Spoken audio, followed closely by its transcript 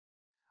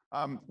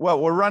Well,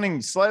 we're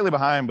running slightly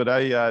behind, but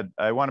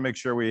I want to make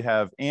sure we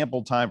have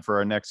ample time for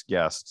our next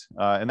guest,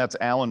 and that's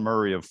Alan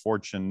Murray of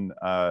Fortune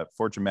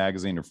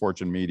Magazine or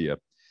Fortune Media.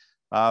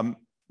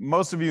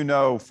 Most of you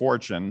know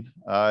Fortune.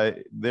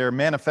 Their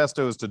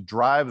manifesto is to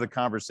drive the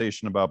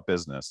conversation about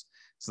business.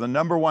 It's the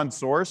 #1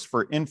 source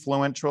for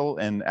influential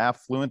and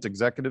affluent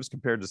executives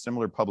compared to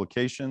similar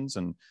publications,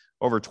 and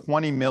over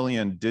 20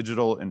 million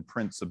digital and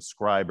print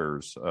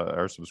subscribers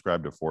are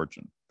subscribed to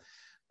Fortune.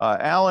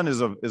 Alan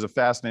is a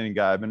fascinating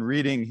guy. I've been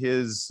reading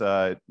his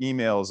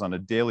emails on a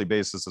daily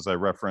basis, as I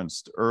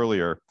referenced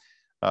earlier.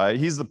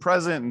 He's the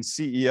president and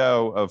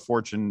CEO of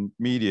Fortune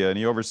Media, and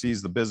he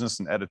oversees the business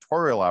and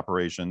editorial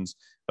operations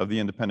of the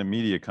independent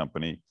media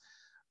company.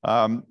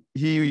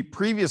 He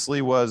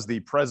previously was the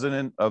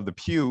president of the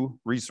Pew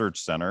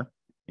Research Center,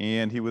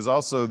 and he was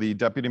also the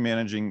deputy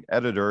managing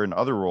editor in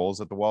other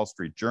roles at the Wall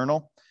Street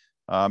Journal,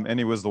 and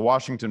he was the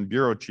Washington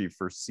bureau chief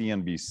for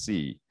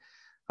CNBC.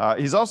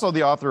 He's also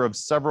the author of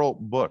several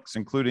books,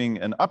 including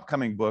an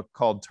upcoming book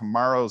called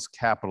Tomorrow's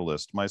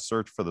Capitalist, My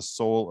Search for the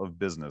Soul of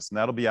Business. And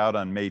that'll be out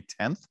on May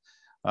 10th.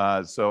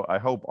 So I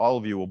hope all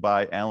of you will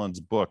buy Alan's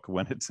book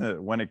when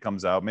it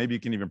comes out. Maybe you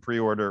can even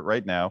pre-order it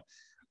right now.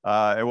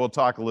 And we'll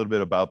talk a little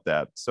bit about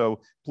that.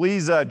 So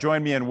please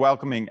join me in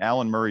welcoming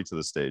Alan Murray to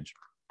the stage.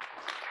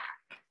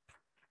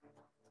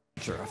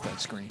 Sure, off that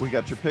screen. We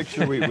got your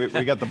picture. We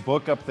got the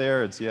book up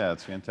there. It's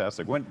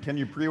fantastic. When can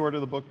you pre-order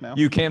the book now?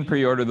 You can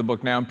pre-order the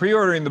book now. And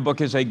pre-ordering the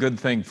book is a good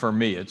thing for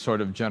me. It sort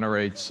of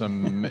generates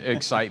some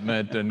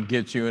excitement and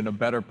gets you in a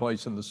better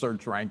place in the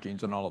search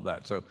rankings and all of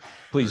that. So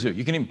please do.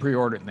 You can even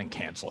pre-order it and then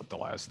cancel it the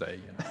last day.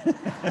 You know?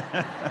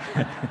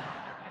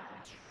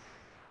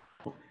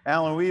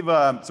 Alan, we've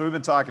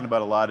been talking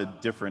about a lot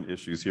of different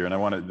issues here,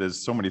 and there's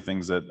so many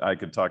things that I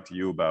could talk to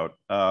you about.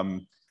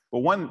 But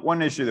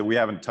one issue that we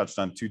haven't touched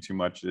on too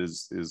much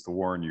is the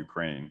war in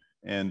Ukraine,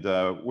 and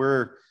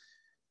we're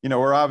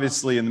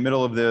obviously in the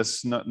middle of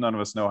this. None of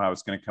us know how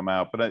it's going to come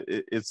out, but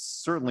it's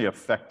certainly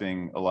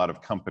affecting a lot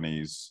of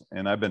companies.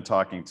 And I've been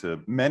talking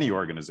to many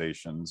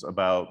organizations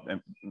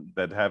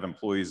that have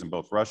employees in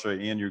both Russia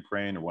and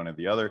Ukraine, or one or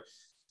the other.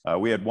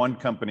 We had one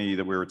company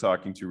that we were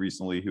talking to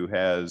recently who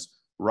has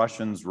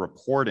Russians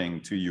reporting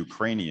to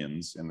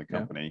Ukrainians in the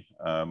company,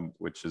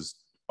 which is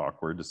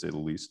awkward to say the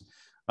least.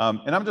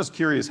 And I'm just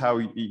curious how,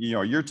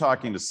 you're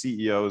talking to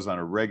CEOs on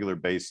a regular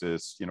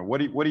basis.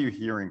 What are you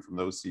hearing from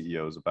those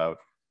CEOs about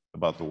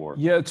the war?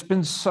 Yeah, it's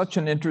been such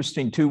an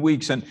interesting 2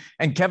 weeks. And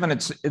Kevin,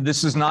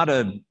 this is not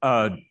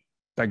a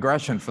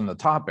digression from the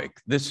topic.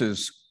 This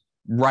is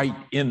right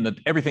in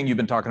everything you've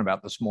been talking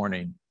about this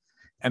morning,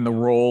 and the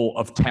role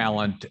of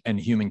talent and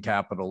human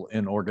capital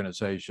in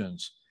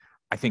organizations.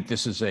 I think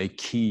this is a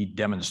key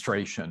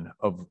demonstration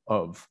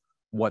of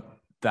what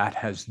that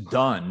has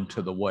done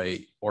to the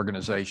way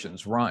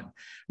organizations run. I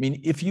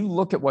mean, if you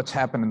look at what's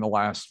happened in the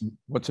last,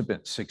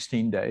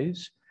 16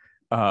 days,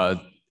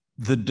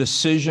 the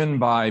decision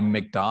by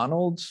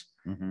McDonald's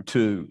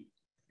to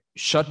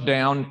shut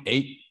down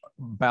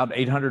about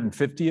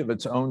 850 of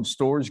its own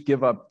stores,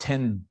 give up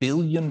 $10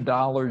 billion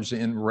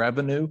in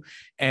revenue.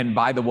 And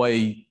by the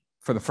way,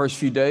 for the first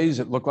few days,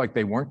 it looked like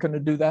they weren't going to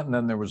do that. And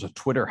then there was a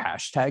Twitter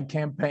hashtag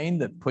campaign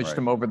that pushed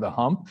them over the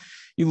hump.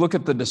 You look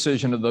at the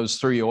decision of those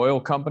 3 oil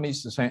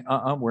companies to say,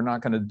 we're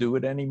not going to do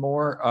it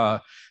anymore.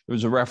 There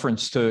was a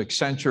reference to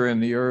Accenture in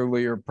the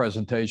earlier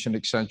presentation.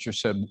 Accenture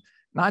said,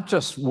 not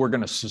just we're going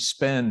to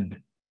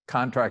suspend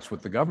contracts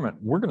with the government,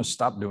 we're going to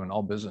stop doing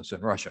all business in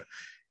Russia.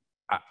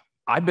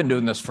 I've been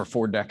doing this for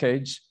 4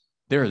 decades.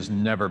 There has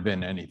never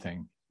been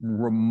anything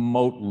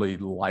remotely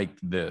like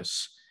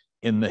this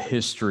in the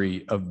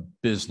history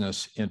of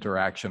business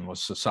interaction with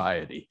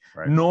society.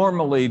 Right.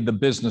 Normally, the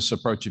business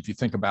approach, if you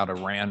think about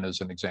Iran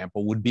as an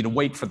example, would be to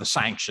wait for the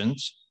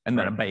sanctions and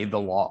then obey the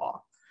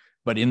law.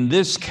 But in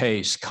this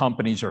case,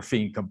 companies are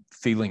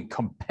feeling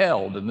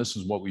compelled, and this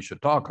is what we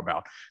should talk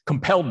about,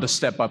 compelled to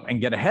step up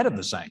and get ahead of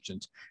the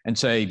sanctions and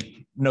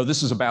say, no,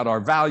 this is about our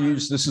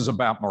values. This is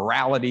about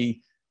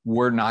morality.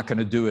 We're not going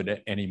to do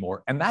it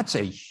anymore. And that's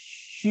a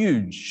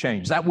huge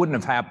change. That wouldn't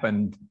have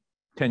happened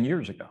 10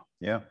 years ago.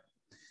 Yeah.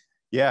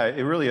 Yeah,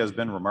 it really has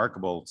been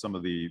remarkable, some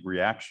of the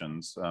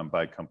reactions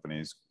by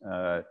companies.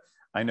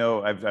 I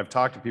know I've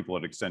talked to people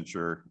at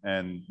Accenture,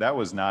 and that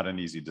was not an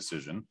easy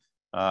decision.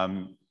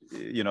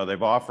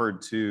 They've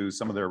offered to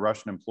some of their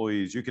Russian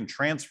employees, you can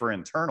transfer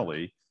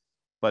internally,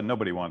 but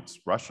nobody wants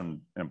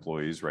Russian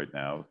employees right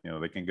now.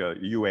 They can go,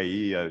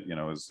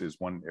 UAE, is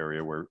one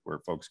area where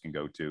folks can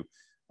go to.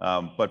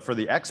 But for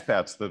the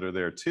expats that are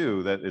there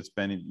too, that it's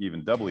been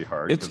even doubly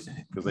hard.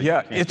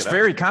 It's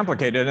very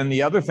complicated. And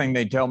the other thing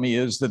they tell me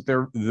is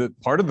that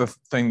part of the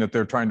thing that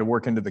they're trying to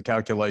work into the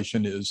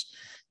calculation is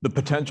the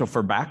potential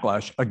for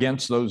backlash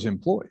against those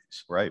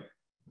employees. Right.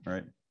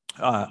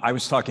 I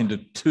was talking to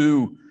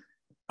 2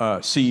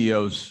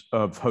 CEOs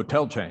of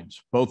hotel chains,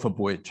 both of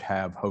which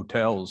have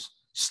hotels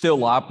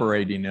still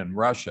operating in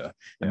Russia.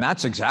 And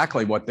that's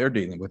exactly what they're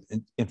dealing with.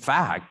 In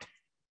fact,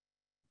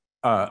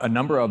 a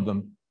number of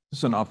them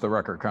It's an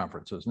off-the-record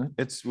conference, isn't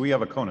it? We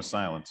have a cone of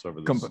silence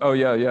over this. Oh,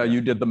 yeah, yeah. You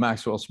did the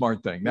Maxwell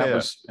Smart thing. That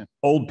was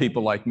old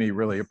people like me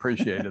really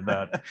appreciated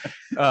that.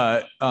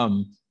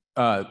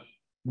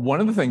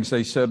 One of the things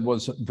they said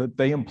was that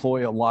they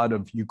employ a lot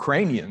of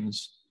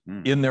Ukrainians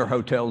in their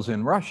hotels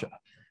in Russia.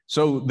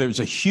 So there's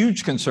a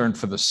huge concern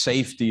for the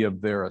safety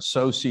of their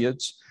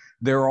associates.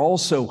 They're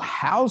also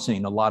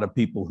housing a lot of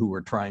people who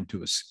are trying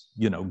to,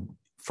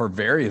 for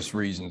various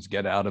reasons,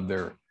 get out of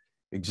their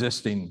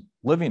existing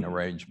living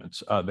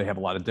arrangements. They have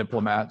a lot of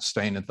diplomats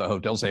staying at the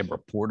hotels. They have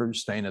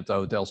reporters staying at the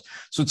hotels.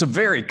 So it's a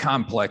very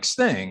complex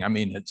thing. I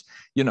mean, it's,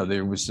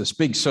 there was this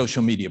big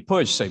social media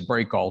push, say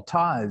break all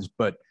ties,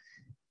 but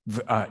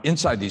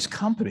inside these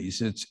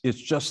companies,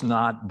 it's just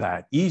not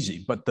that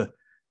easy. But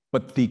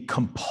the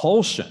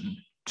compulsion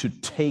to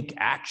take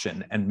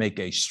action and make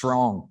a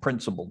strong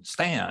principled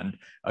stand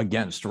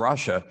against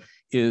Russia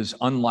is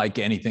unlike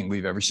anything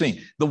we've ever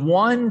seen. The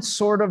one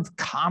sort of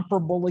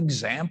comparable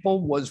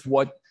example was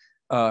what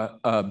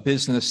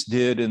business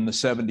did in the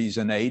 70s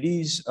and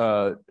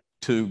 80s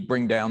to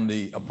bring down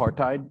the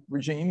apartheid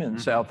regime in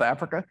South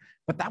Africa.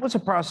 But that was a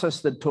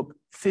process that took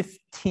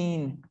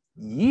 15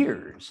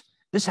 years.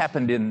 This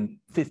happened in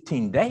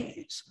 15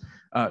 days.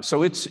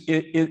 So it's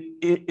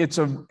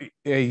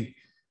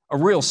a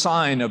real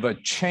sign of a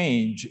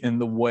change in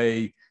the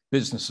way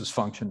businesses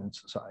function in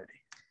society.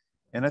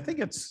 And I think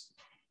it's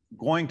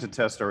going to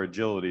test our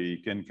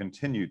agility and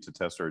continue to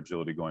test our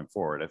agility going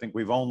forward. I think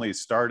we've only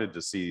started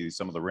to see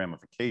some of the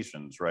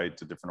ramifications, right,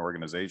 to different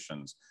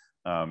organizations,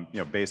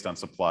 based on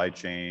supply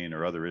chain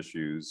or other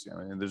issues.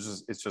 And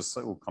it's just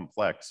so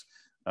complex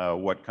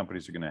what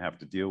companies are going to have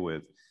to deal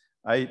with.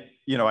 I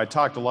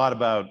talked a lot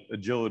about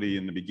agility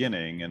in the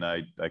beginning, and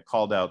I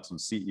called out some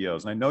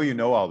CEOs, and I know you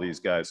know all these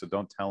guys, so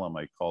don't tell them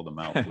I called them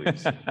out,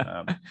 please.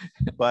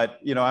 But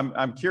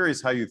I'm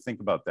curious how you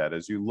think about that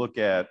as you look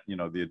at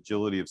the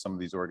agility of some of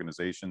these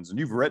organizations, and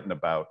you've written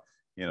about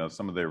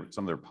some of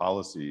their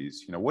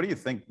policies. What do you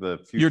think the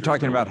future? You're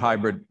talking about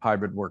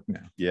hybrid work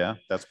now. Yeah,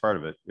 that's part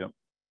of it. Yep.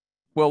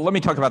 Well, let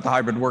me talk about the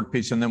hybrid work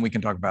piece, and then we can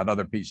talk about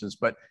other pieces.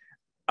 But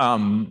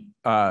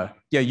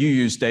you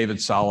use David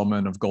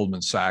Solomon of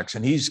Goldman Sachs,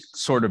 and he's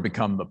sort of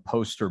become the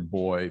poster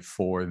boy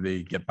for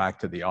the get back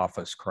to the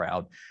office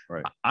crowd.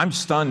 Right. I'm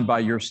stunned by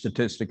your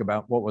statistic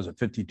about, what was it,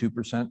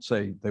 52%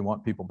 say they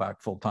want people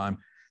back full time.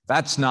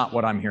 That's not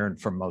what I'm hearing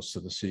from most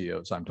of the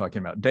CEOs I'm talking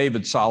about.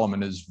 David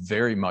Solomon is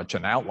very much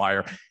an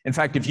outlier. In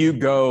fact, if you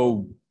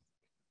go,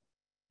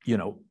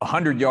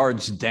 100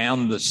 yards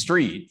down the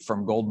street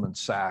from Goldman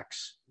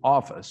Sachs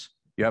office,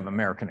 you have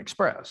American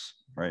Express.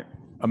 Right.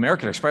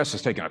 American Express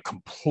has taken a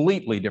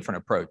completely different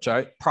approach.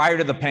 Prior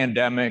to the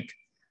pandemic,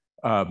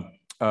 the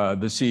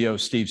CEO,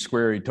 Steve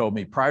Squeri, told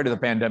me prior to the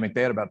pandemic,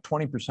 they had about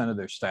 20% of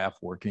their staff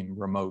working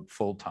remote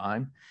full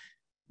time.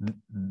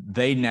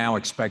 They now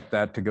expect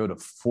that to go to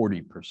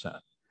 40%.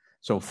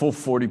 So full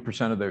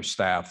 40% of their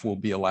staff will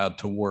be allowed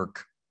to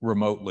work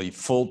remotely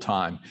full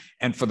time.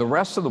 And for the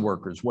rest of the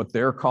workers, what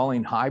they're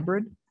calling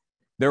hybrid,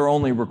 they're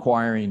only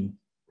requiring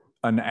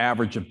an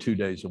average of 2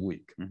 days a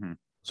week. Mm-hmm.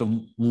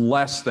 So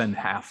less than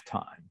half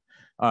time.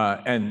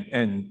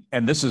 And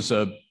this is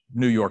a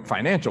New York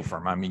financial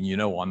firm. I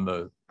mean, on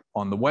the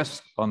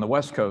West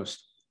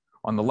Coast,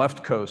 on the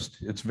left coast,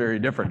 it's very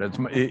different. It's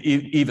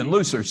even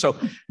looser. So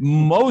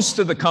most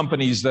of the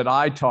companies that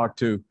I talk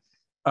to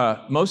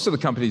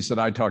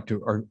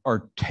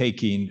are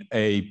taking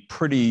a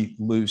pretty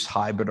loose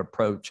hybrid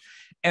approach.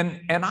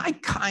 And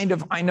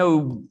I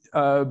know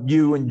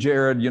you and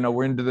Jared,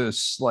 we're into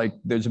this, like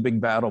there's a big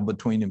battle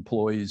between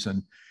employees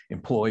and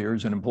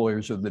employers are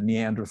the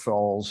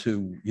Neanderthals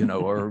who,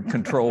 are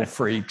control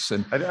freaks.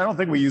 And I don't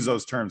think we use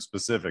those terms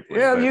specifically.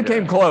 Yeah, you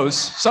came close.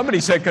 Somebody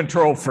said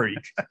control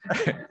freak.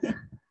 I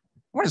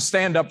want to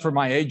stand up for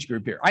my age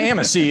group here. I am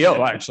a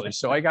CEO actually,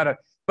 so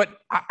but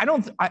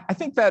I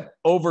think that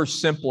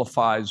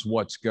oversimplifies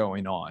what's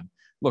going on.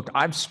 Look,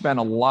 I've spent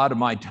a lot of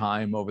my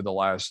time over the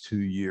last 2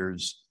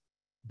 years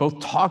both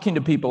talking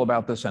to people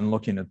about this and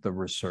looking at the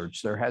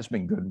research. There has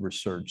been good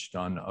research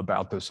done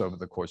about this over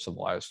the course of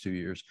the last 2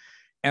 years.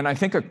 And I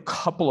think a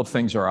couple of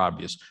things are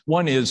obvious.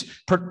 One is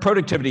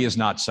productivity has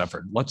not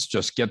suffered. Let's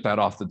just get that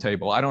off the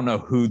table. I don't know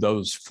who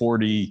those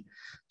 48%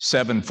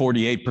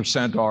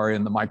 are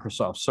in the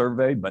Microsoft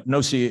survey, but no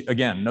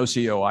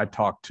CEO I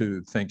talk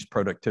to thinks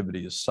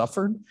productivity has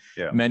suffered.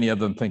 Yeah. Many of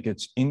them think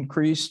it's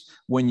increased.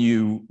 When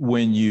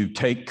you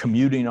take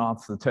commuting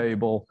off the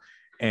table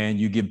and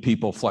you give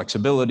people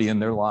flexibility in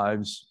their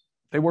lives,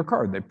 they work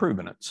hard, they've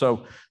proven it.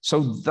 So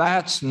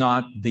that's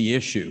not the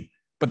issue,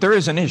 but there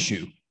is an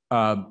issue.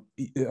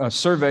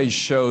 Surveys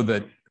show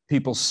that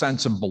people's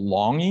sense of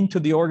belonging to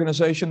the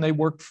organization they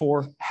work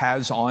for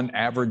has on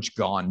average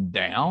gone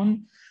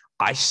down.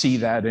 I see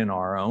that in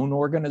our own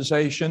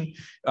organization.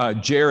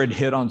 Jared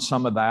hit on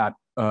some of that.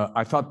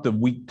 I thought the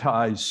weak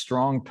ties,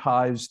 strong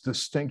ties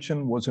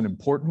distinction was an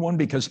important one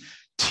because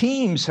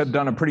teams have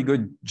done a pretty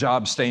good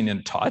job staying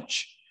in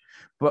touch,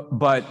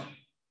 but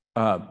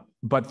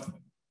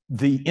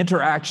the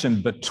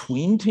interaction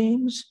between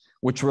teams,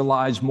 which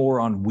relies more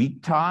on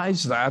weak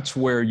ties. That's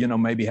where,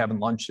 maybe having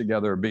lunch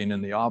together or being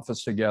in the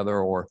office together,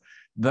 or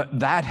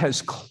that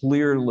has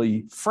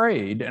clearly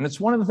frayed. And it's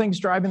one of the things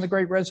driving the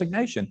Great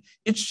Resignation.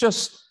 It's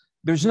just,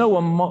 there's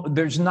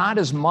not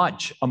as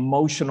much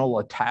emotional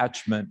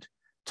attachment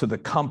to the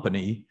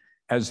company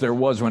as there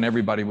was when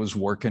everybody was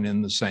working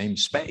in the same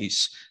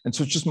space. And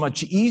so it's just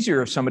much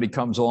easier if somebody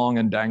comes along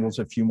and dangles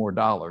a few more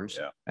dollars.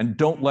 Yeah. And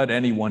don't let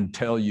anyone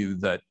tell you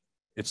that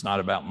it's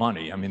not about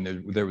money. I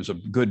mean, there was a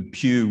good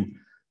Pew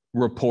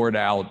report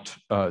out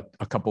a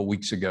couple of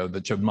weeks ago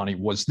that money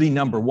was the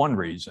number one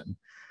reason.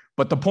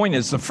 But the point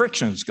is, the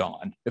friction's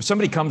gone. If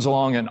somebody comes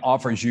along and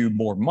offers you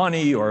more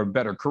money or a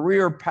better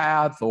career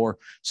path or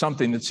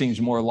something that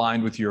seems more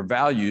aligned with your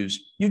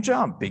values, you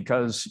jump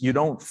because you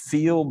don't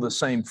feel the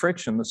same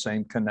friction, the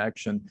same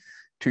connection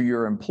to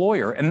your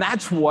employer. And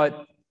that's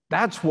what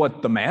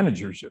the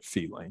managers are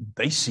feeling.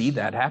 They see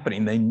that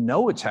happening. They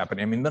know it's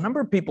happening. I mean, the number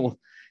of people,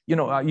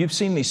 you've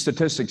seen these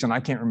statistics, and I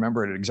can't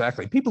remember it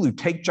exactly. People who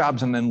take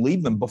jobs and then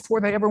leave them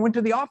before they ever went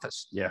to the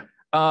office. Yeah.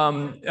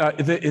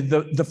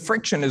 The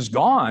friction is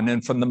gone.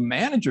 And from the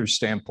manager's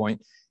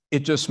standpoint,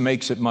 it just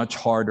makes it much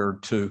harder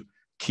to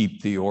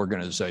keep the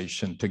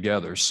organization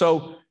together.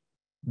 So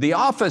the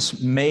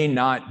office may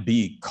not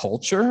be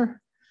culture,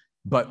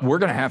 but we're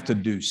going to have to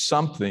do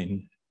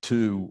something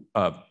to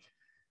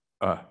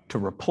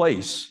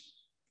replace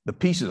the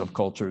pieces of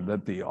culture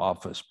that the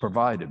office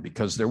provided,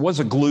 because there was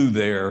a glue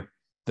there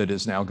that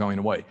is now going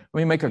away. Let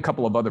me make a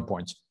couple of other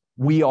points.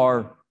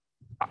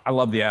 I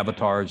love the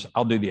avatars.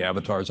 I'll do the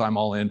avatars. I'm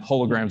all in.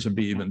 Holograms would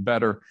be even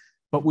better.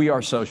 But we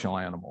are social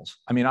animals.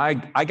 I mean,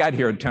 I got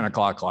here at 10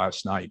 o'clock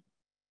last night,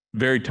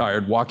 very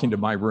tired, walking to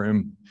my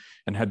room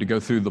and had to go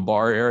through the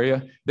bar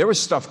area. There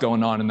was stuff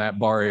going on in that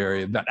bar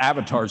area that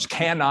avatars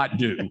cannot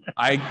do.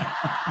 I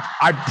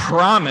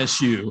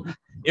promise you,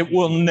 it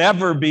will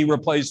never be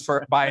replaced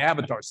by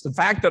avatars. The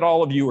fact that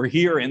all of you are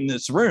here in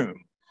this room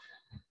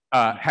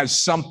has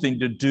something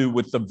to do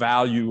with the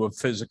value of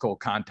physical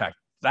contact.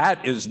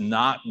 That is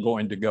not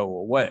going to go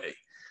away.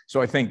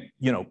 So I think,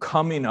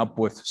 coming up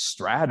with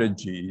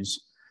strategies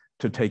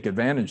to take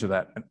advantage of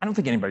that. And I don't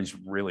think anybody's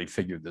really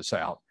figured this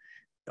out.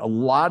 A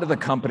lot of the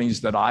companies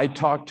that I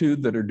talk to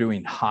that are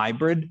doing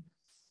hybrid,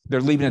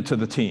 they're leaving it to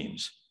the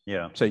teams.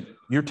 Yeah. Say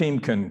your team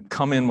can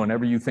come in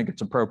whenever you think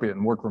it's appropriate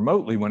and work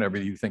remotely whenever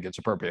you think it's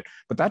appropriate.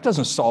 But that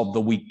doesn't solve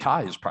the weak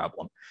ties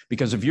problem.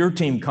 Because if your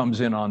team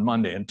comes in on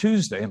Monday and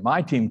Tuesday and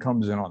my team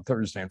comes in on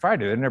Thursday and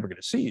Friday, they're never going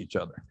to see each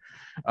other.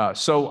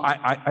 So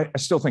I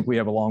still think we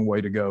have a long way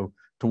to go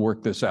to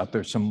work this out.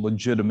 There's some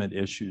legitimate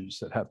issues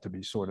that have to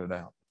be sorted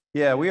out.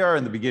 Yeah, we are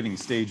in the beginning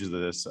stages of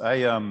this.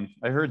 I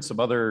heard some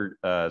other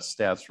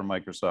stats from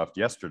Microsoft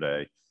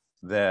yesterday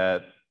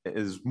that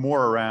is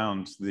more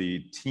around the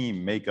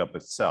team makeup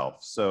itself.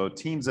 So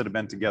teams that have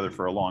been together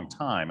for a long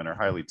time and are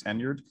highly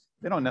tenured,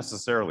 they don't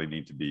necessarily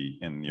need to be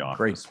in the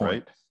office,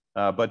 right?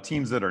 But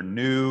teams that are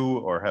new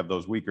or have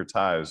those weaker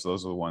ties,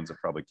 those are the ones that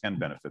probably can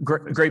benefit.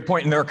 Great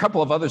point. And there are a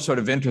couple of other sort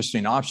of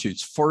interesting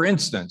offshoots. For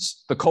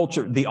instance,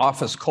 the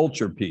office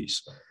culture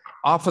piece.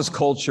 Office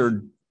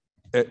culture,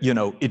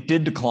 it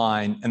did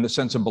decline, and the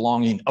sense of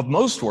belonging of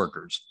most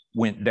workers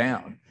went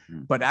down.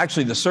 But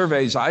actually, the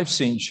surveys I've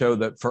seen show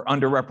that for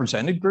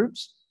underrepresented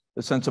groups,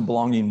 the sense of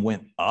belonging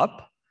went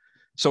up.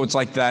 So it's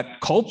like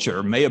that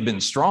culture may have been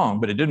strong,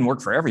 but it didn't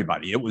work for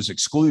everybody. It was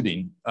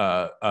excluding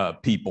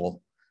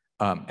people.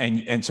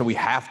 And so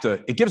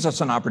it gives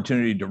us an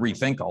opportunity to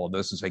rethink all of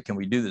this and say, can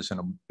we do this in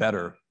a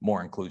better,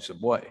 more inclusive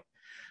way?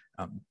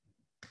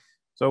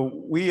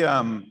 So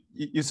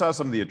you saw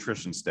some of the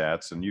attrition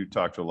stats, and you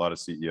talked to a lot of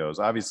CEOs.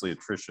 Obviously,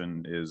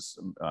 attrition is,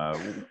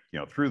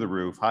 through the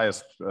roof,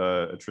 highest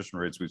attrition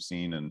rates we've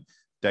seen in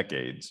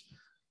decades.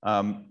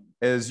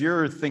 As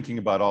you're thinking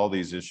about all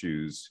these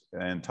issues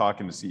and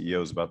talking to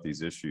CEOs about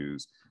these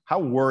issues, how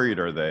worried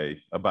are they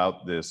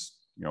about this,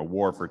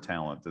 war for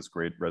talent, this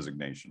great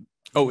resignation?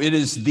 Oh, it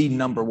is the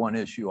number one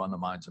issue on the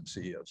minds of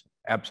CEOs.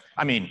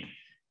 I mean,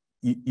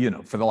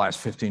 for the last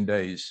 15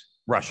 days,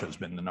 Russia has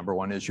been the number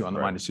one issue on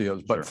the mind of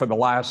CEOs. But for the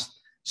last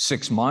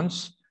 6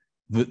 months,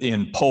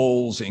 in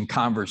polls, in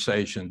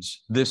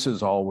conversations, this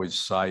is always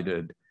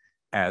cited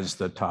as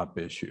the top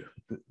issue.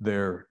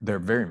 They're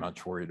very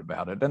much worried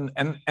about it.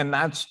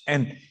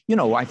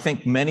 I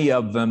think many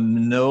of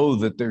them know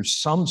that there's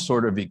some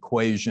sort of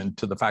equation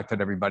to the fact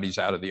that everybody's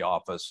out of the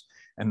office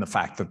and the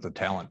fact that the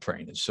talent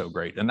train is so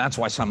great. And that's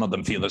why some of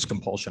them feel this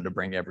compulsion to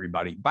bring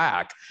everybody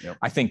back. Yep.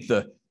 I think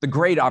the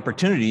great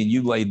opportunity, and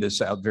you laid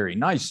this out very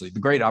nicely, the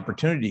great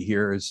opportunity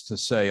here is to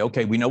say,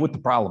 okay, we know what the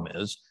problem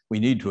is. We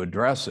need to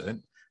address it.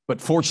 But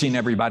forcing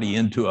everybody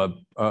into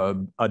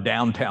a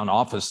downtown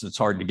office that's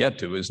hard to get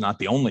to is not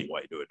the only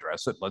way to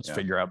address it. Let's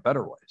figure out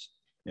better ways.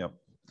 Yep.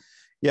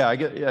 Yeah, I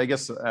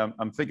guess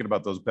I'm thinking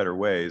about those better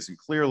ways. And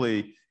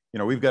clearly,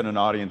 we've got an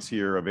audience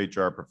here of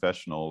HR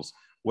professionals.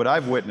 What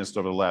I've witnessed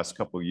over the last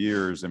couple of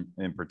years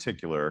in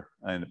particular,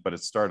 but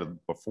it started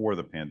before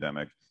the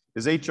pandemic,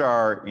 is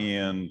HR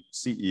and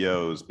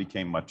CEOs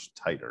became much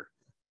tighter,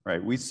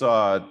 right? We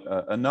saw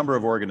a number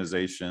of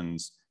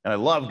organizations And I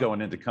love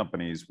going into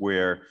companies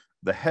where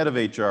the head of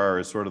HR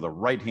is sort of the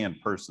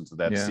right-hand person to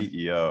that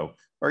CEO,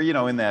 or,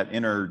 in that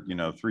inner,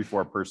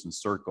 3-4 person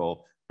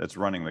circle that's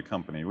running the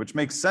company, which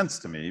makes sense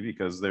to me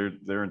because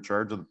they're in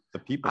charge of the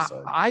people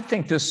side. I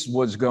think this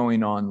was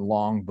going on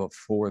long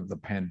before the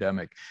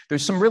pandemic.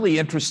 There's some really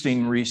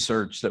interesting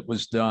research that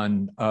was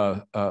done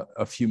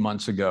a few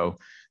months ago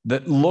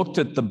that looked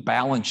at the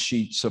balance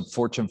sheets of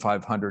Fortune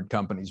 500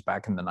 companies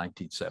back in the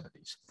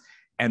 1970s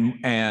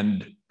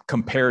and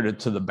compared it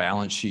to the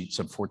balance sheets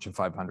of Fortune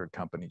 500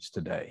 companies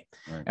today.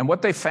 Right. And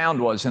what they found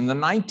was in the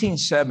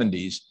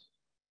 1970s,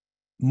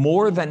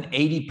 more than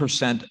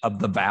 80% of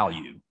the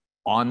value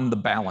on the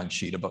balance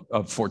sheet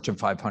of Fortune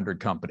 500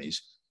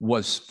 companies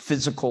was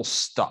physical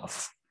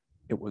stuff.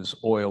 It was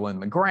oil in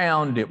the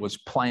ground. It was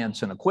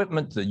plants and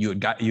equipment that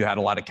you had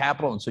a lot of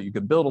capital, and so you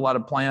could build a lot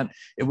of plant.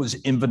 It was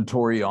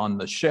inventory on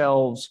the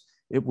shelves.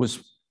 It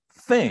was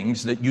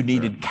things that you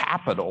needed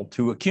capital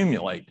to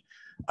accumulate.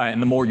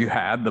 And the more you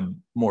had, the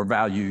more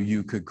value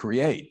you could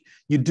create.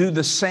 You do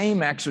the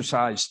same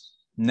exercise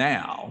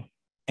now,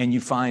 and you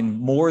find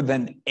more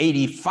than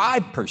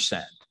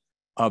 85%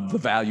 of the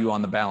value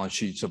on the balance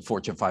sheets of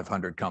Fortune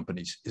 500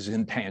 companies is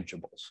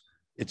intangibles.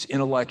 It's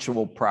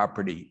intellectual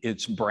property,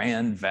 it's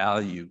brand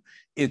value.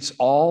 It's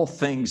all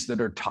things that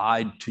are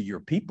tied to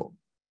your people,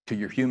 to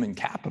your human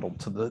capital,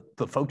 to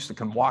the folks that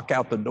can walk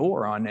out the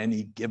door on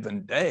any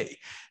given day.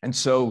 And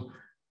so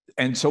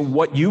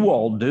what you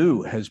all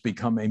do has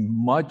become a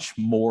much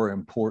more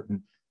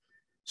important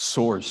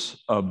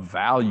source of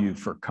value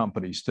for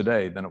companies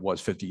today than it was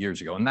 50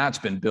 years ago. And that's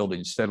been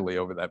building steadily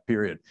over that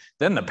period.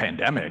 Then the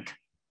pandemic,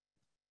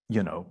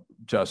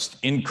 just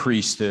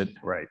increased it.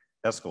 Right.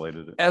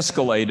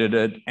 Escalated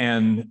it.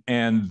 And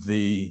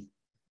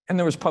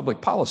there was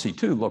public policy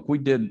too. Look, we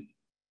did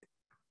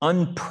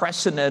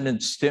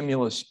unprecedented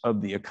stimulus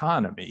of the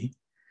economy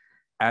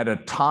at a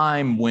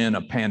time when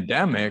a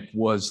pandemic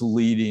was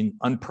leading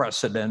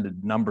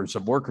unprecedented numbers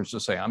of workers to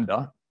say, I'm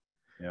done.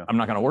 Yeah. I'm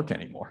not going to work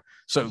anymore.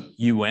 So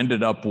you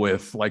ended up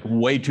with like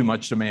way too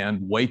much demand,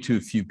 way too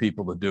few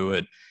people to do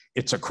it.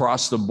 It's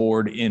across the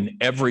board in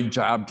every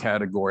job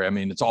category. I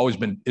mean,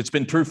 it's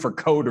been true for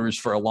coders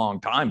for a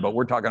long time, but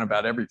we're talking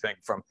about everything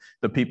from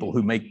the people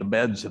who make the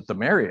beds at the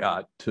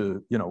Marriott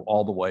to,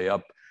 all the way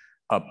up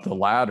the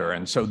ladder.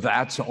 And so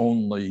that's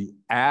only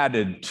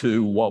added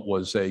to what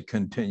was a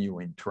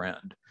continuing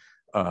trend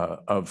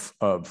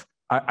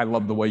I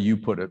love the way you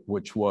put it,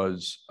 which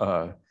was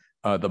in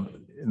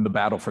the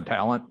battle for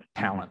talent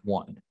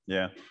won.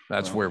 Yeah.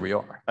 That's where we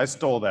are. I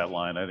stole that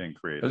line. I didn't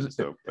create it.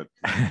 So,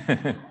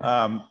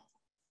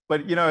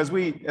 but as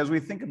we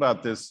think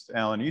about this,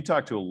 Alan, you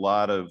talk to a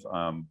lot of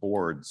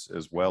boards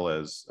as well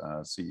as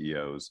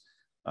CEOs,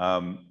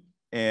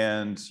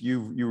 and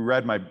you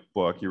read my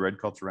book. You read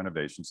Culture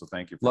Renovation, so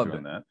thank you for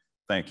doing that.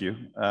 Thank you.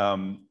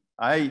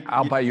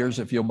 I'll buy yours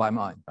if you'll buy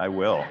mine. I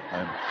will.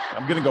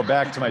 I'm going to go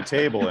back to my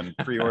table and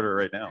pre-order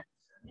right now.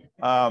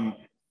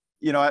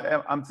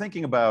 I'm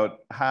thinking about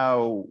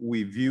how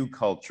we view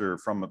culture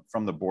from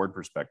the board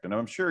perspective. And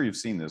I'm sure you've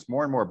seen this.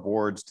 More and more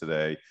boards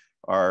today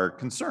are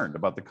concerned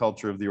about the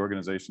culture of the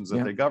organizations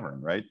that they govern,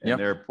 right? And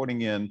they're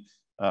putting in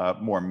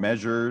more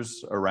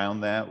measures around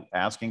that,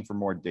 asking for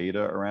more data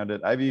around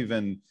it.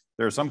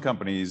 There are some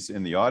companies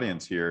in the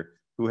audience here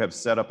who have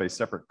set up a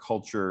separate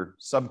culture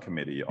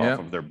subcommittee off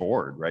of their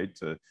board, right,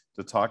 to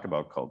talk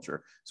about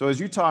culture. So as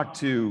you talk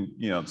to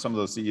some of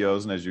those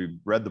CEOs and as you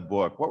read the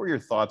book, what were your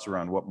thoughts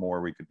around what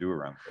more we could do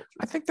around culture?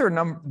 I think there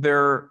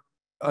are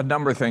a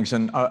number of things,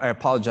 and I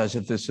apologize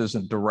if this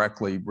isn't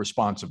directly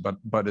responsive,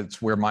 but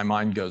it's where my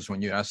mind goes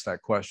when you ask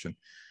that question.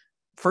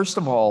 First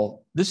of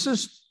all, this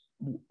is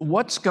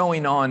what's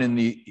going on in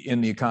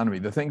the economy.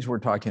 The things we're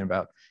talking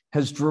about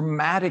has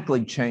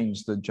dramatically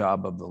changed the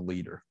job of the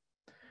leader.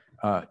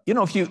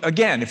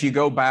 If you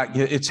go back,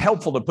 it's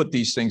helpful to put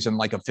these things in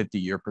like a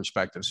 50-year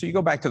perspective. So you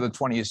go back to the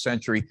 20th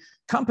century,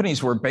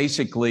 companies were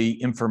basically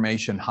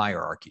information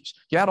hierarchies.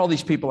 You had all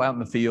these people out in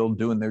the field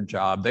doing their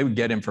job. They would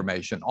get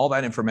information. All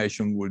that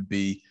information would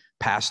be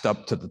passed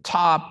up to the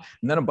top.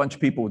 And then a bunch of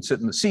people would sit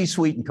in the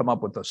C-suite and come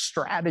up with a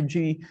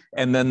strategy.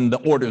 And then the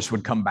orders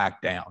would come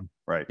back down.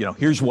 Right.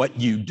 Here's what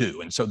you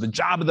do. And so the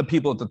job of the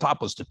people at the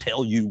top was to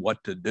tell you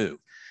what to do.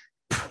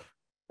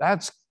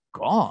 That's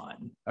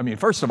gone. I mean,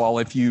 first of all,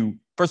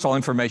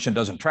 information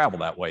doesn't travel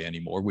that way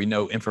anymore. We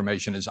know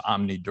information is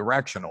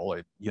omnidirectional.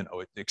 It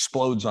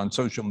explodes on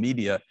social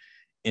media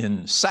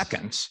in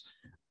seconds.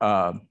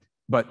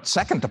 But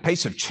second, the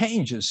pace of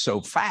change is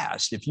so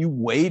fast. If you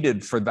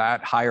waited for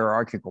that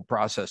hierarchical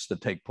process to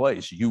take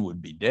place, you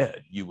would be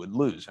dead. You would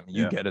lose. I mean,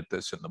 you get at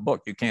this in the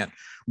book. You can't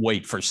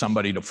wait for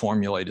somebody to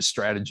formulate a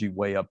strategy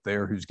way up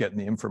there who's getting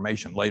the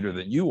information later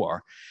than you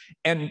are.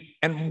 And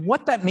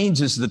what that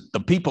means is that the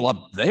people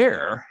up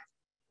there,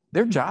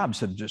 their jobs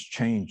have just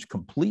changed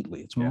completely.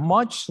 It's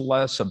much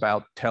less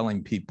about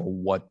telling people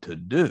what to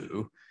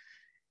do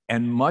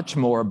and much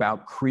more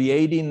about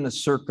creating the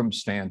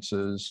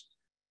circumstances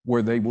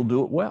where they will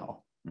do it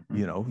well.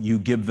 You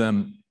give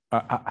them,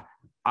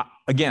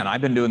 again,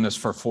 I've been doing this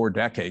for 4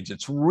 decades.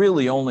 It's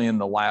really only in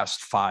the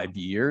last 5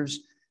 years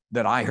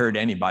that I heard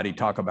anybody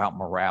talk about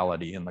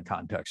morality in the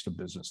context of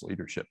business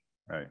leadership.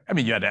 Right. I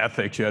mean, you had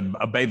ethics, you had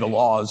obey the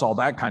laws, all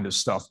that kind of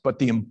stuff, but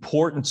the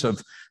importance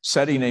of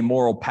setting a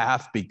moral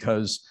path,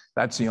 because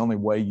that's the only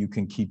way you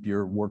can keep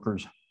your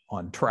workers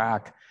on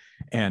track.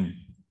 And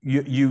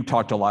you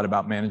talked a lot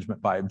about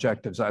management by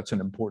objectives. That's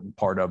an important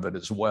part of it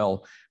as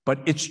well. But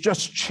it's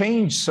just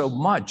changed so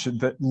much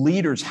that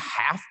leaders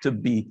have to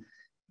be,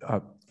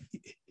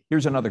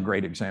 here's another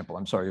great example.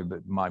 I'm sorry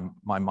that my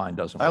mind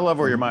doesn't work. I love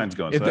where your mind's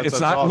going. So it's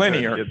not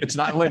linear. It's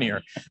not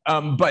linear.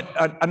 But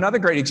another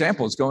great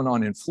example is going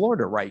on in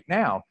Florida right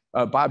now.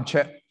 Bob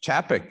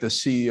Chapek, the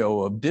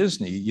CEO of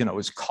Disney,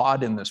 is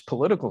caught in this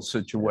political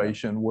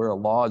situation where a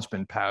law has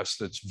been passed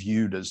that's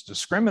viewed as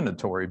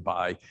discriminatory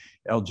by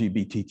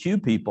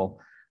LGBTQ people.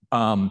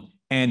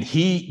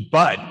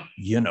 But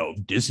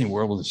Disney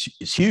World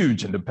is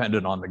huge and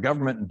dependent on the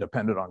government and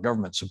dependent on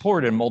government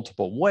support in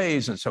multiple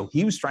ways. And so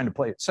he was trying to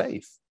play it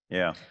safe.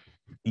 Yeah.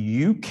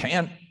 You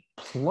can't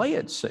play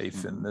it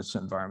safe in this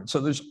environment. So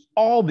there's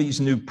all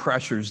these new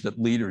pressures that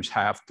leaders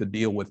have to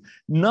deal with.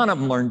 None of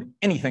them learned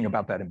anything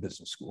about that in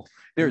business school.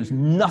 There's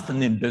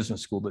nothing in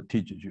business school that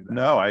teaches you that.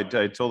 No, I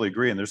totally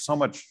agree. And there's so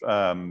much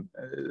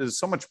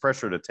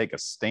pressure to take a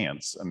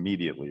stance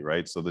immediately,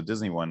 right? So the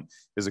Disney one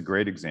is a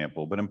great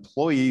example, but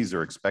employees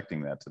are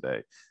expecting that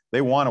today.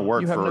 They want to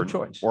work for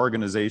an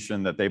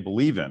organization that they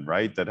believe in,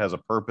 right? That has a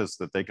purpose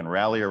that they can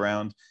rally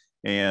around.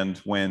 And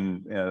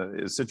when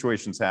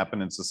situations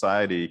happen in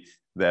society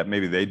that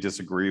maybe they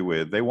disagree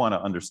with, they want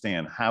to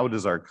understand, how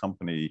does our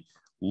company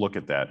look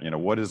at that?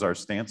 What is our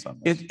stance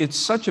on this? It's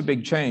such a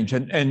big change.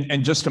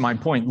 And just to my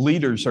point,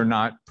 leaders are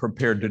not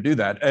prepared to do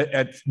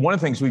that. One of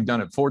the things we've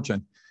done at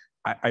Fortune,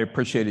 I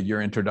appreciated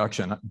your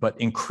introduction, but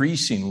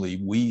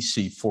increasingly we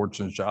see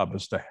Fortune's job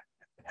is to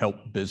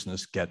help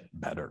business get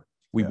better.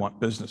 We want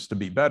business to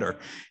be better.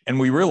 And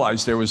we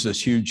realized there was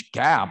this huge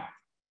gap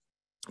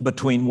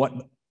between what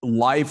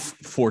life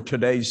for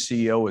today's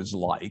CEO is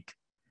like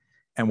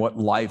and what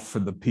life for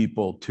the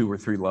people 2 or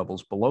 3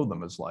 levels below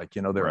them is like.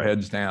 Their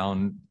heads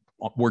down,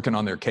 working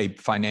on their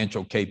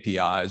financial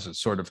KPIs,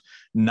 is sort of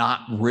not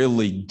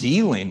really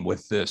dealing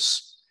with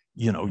this,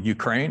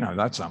 Ukraine.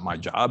 That's not my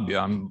job.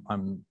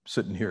 I'm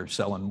sitting here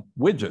selling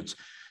widgets.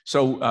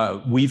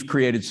 So we've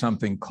created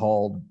something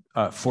called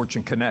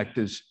Fortune Connect.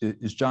 Is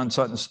John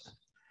Sutton's?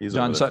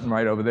 John Sutton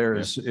right over there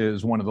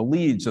is one of the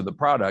leads of the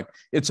product.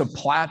 It's a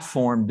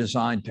platform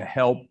designed to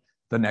help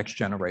the next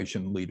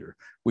generation leader.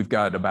 We've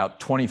got about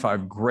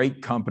 25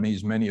 great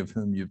companies, many of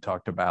whom you've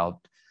talked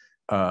about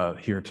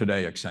here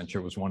today.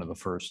 Accenture was one of the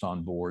first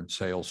on board,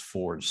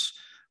 Salesforce,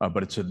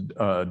 but it's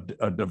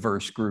a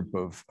diverse group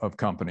of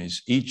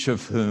companies, each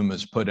of whom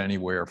has put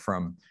anywhere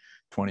from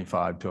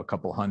 25 to a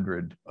couple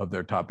hundred of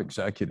their top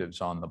executives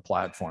on the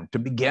platform to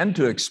begin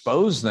to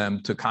expose them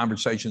to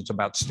conversations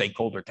about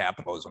stakeholder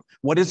capitalism.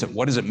 What is it?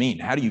 What does it mean?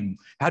 How do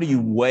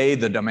you weigh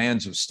the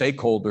demands of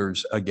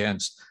stakeholders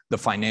against the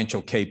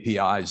financial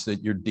KPIs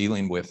that you're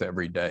dealing with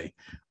every day?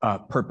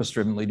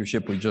 Purpose-driven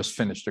leadership. We just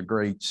finished a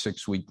great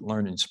 6-week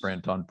learning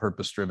sprint on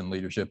purpose-driven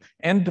leadership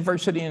and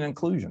diversity and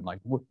inclusion. Like,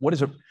 what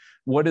is it?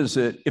 What is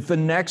it? If the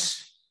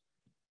next,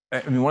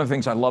 one of the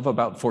things I love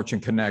about Fortune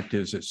Connect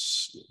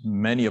is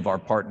many of our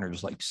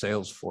partners like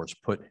Salesforce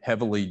put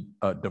heavily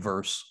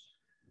diverse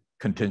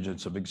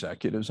contingents of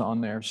executives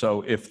on there.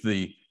 So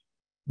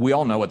we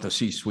all know what the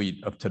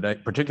C-suite of today,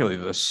 particularly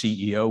the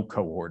CEO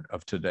cohort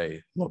of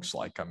today, looks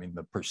like. I mean,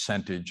 the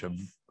percentage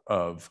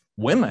of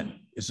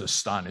women is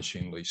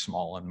astonishingly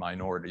small and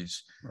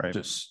minorities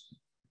just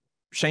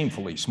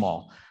shamefully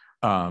small.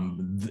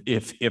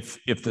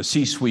 If the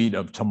C-suite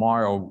of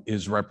tomorrow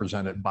is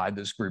represented by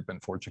this group in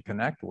Fortune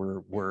Connect,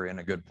 we're in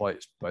a good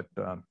place. But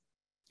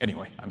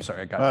anyway, I'm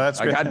sorry, I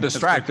got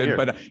distracted.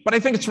 But I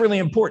think it's really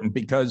important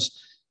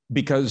because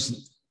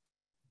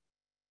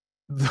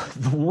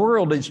the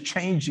world is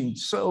changing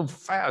so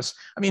fast.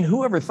 I mean,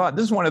 whoever thought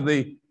this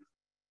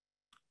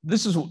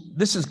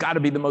has got to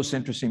be the most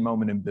interesting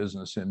moment in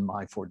business in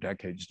my 4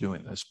 decades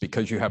doing this,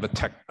 because you have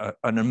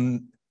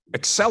an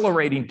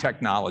accelerating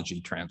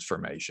technology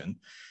transformation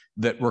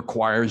that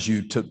requires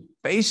you to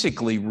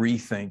basically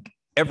rethink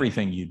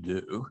everything you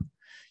do.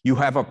 You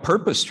have a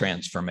purpose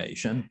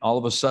transformation. All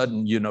of a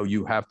sudden,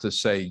 you have to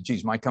say,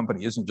 geez, my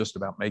company isn't just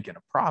about making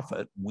a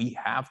profit. We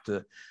have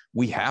to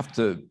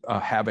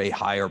have a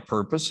higher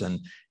purpose.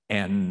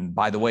 And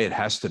by the way, it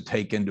has to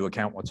take into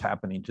account what's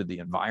happening to the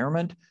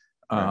environment.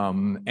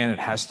 And it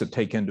has to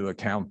take into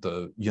account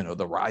the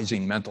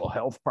rising mental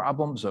health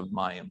problems of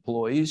my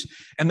employees.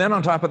 And then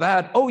on top of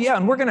that,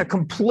 and we're going to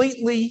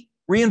completely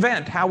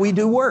reinvent how we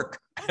do work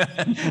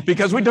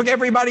because we took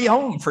everybody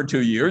home for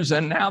 2 years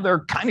and now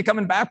they're kind of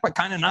coming back, but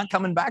kind of not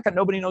coming back, and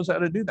nobody knows how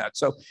to do that.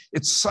 So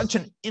it's such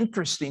an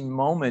interesting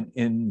moment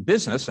in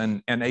business,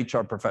 and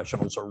HR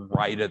professionals are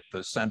right at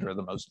the center of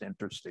the most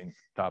interesting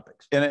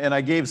topics. And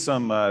I gave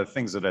some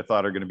things that I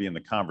thought are going to be in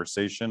the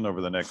conversation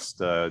over the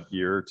next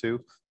year or two.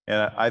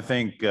 And I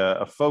think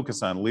a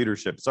focus on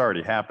leadership is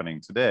already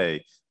happening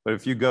today, But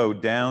if you go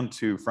down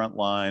to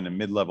frontline and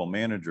mid-level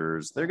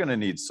managers, they're going to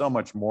need so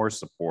much more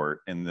support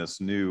in this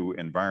new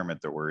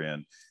environment that we're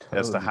in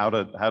as to how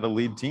to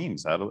lead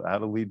teams, how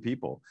to lead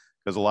people,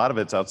 because a lot of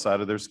it's outside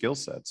of their skill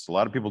sets. A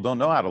lot of people don't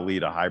know how to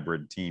lead a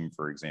hybrid team,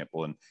 for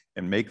example,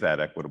 and make that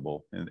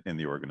equitable in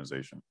the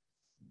organization.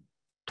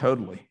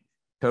 Totally.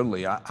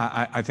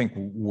 I think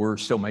we're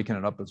still making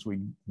it up as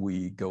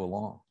we go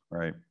along.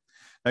 Right.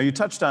 Now, you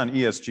touched on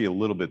ESG a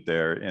little bit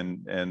there,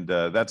 and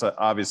that's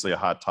obviously a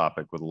hot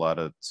topic with a lot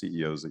of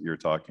CEOs that you're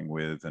talking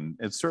with, and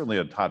it's certainly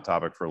a hot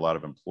topic for a lot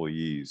of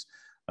employees.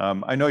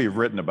 I know you've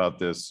written about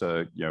this,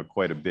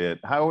 quite a bit.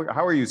 How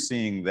are you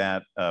seeing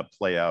that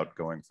play out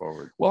going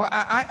forward? Well,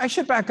 I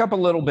should back up a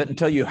little bit and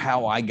tell you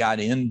how I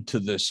got into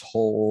this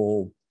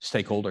whole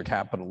stakeholder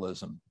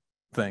capitalism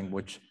thing,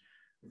 which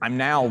I'm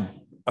now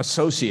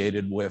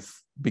associated with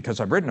because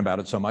I've written about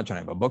it so much, and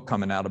I have a book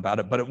coming out about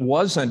it. But it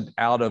wasn't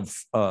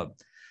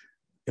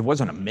it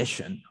wasn't a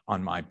mission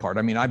on my part.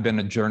 I mean, I've been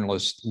a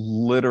journalist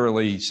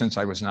literally since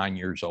I was 9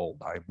 years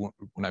old.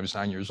 When I was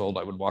 9 years old,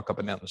 I would walk up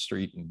and down the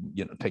street and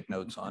take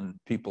notes on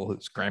people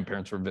whose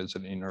grandparents were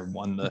visiting or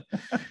won the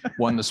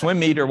swim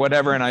meet or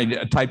whatever, and I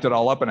typed it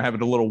all up and I have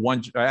it a little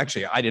one.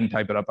 Actually, I didn't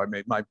type it up. I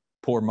made my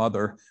poor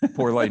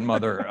late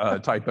mother,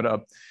 type it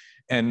up,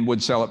 and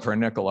would sell it for a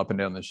nickel up and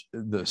down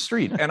the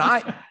street. And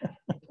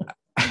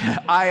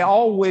I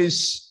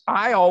always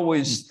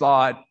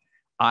thought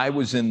I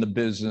was in the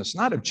business,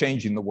 not of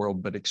changing the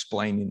world, but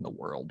explaining the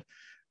world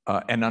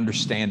and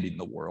understanding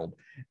the world.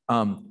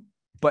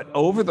 But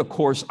over the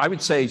course, I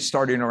would say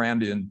starting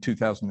around in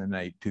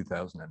 2008,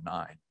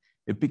 2009,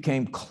 it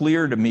became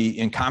clear to me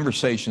in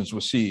conversations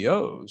with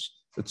CEOs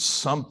that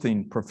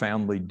something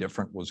profoundly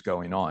different was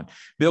going on.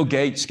 Bill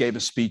Gates gave a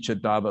speech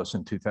at Davos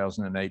in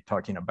 2008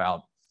 talking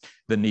about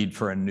the need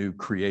for a new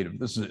creative,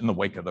 this is in the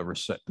wake of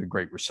the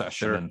Great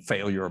Recession and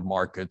failure of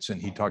markets,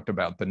 and he talked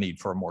about the need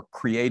for a more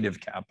creative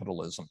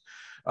capitalism.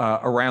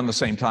 Around the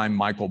same time,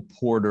 Michael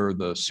Porter,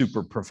 the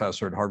super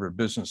professor at Harvard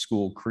Business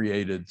School,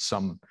 created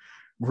some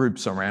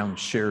groups around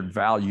shared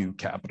value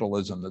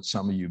capitalism that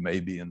some of you may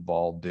be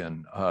involved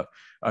in.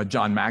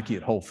 John Mackey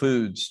at Whole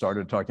Foods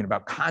started talking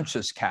about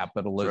conscious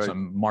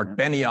capitalism. Right. Mark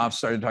Benioff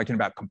started talking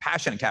about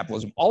compassionate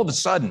capitalism. All of a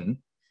sudden,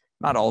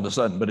 not all of a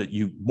sudden, but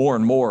more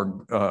and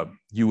more,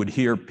 you would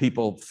hear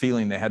people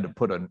feeling they had to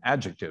put an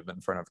adjective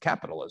in front of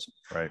capitalism.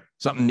 Right.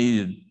 Something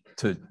needed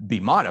to be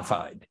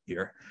modified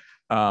here.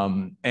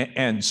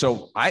 And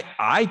so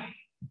I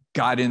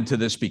got into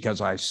this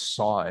because I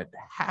saw it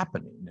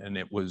happening, and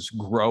it was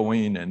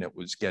growing and it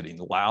was getting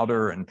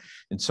louder. And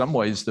in some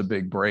ways, the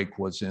big break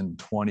was in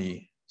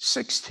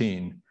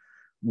 2016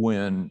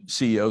 when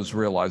CEOs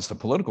realized the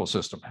political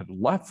system had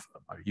left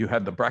them. You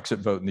had the Brexit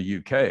vote in the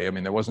UK. I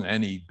mean, there wasn't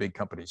any big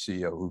company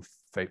CEO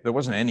there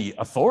wasn't any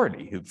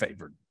authority who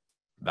favored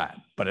that,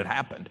 but it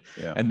happened.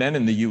 Yeah. And then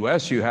in the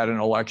US, you had an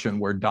election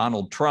where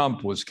Donald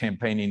Trump was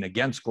campaigning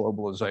against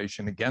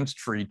globalization, against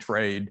free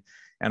trade.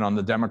 And on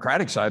the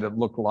Democratic side, it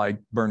looked like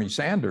Bernie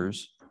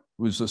Sanders,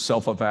 who was a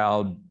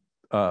self-avowed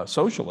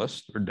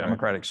socialist or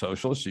democratic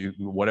socialist,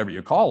 whatever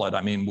you call it.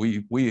 I mean,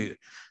 we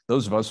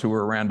those of us who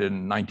were around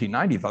in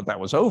 1990 thought that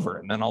was over.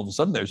 And then all of a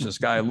sudden there's this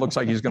guy who looks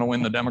like he's going to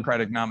win the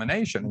Democratic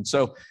nomination. And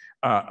so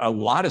a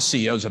lot of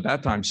CEOs at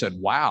that time said,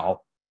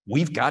 wow,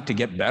 we've got to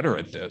get better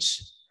at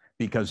this,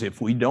 because if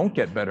we don't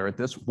get better at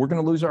this, we're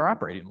going to lose our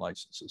operating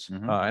licenses.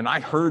 Mm-hmm. And I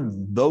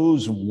heard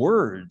those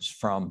words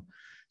from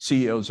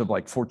CEOs of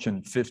like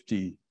Fortune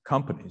 50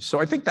 companies.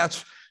 So I think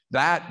that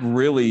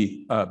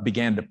really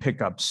began to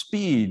pick up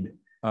speed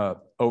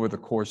over the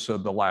course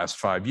of the last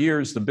 5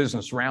 years. The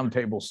Business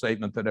Roundtable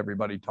statement that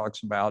everybody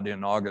talks about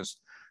in August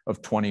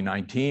of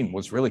 2019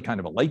 was really kind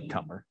of a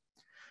latecomer.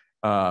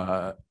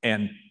 But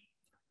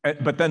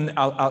then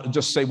I'll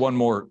just say one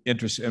more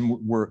interesting,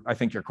 and I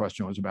think your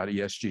question was about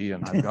ESG,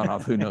 and I've gone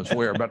off who knows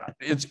where, but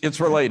it's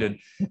related.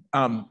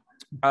 When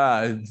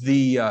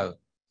the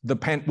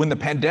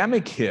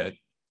pandemic hit,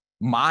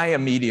 my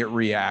immediate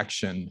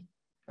reaction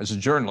as a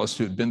journalist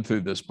who had been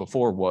through this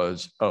before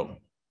was, oh,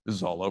 this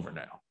is all over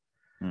now.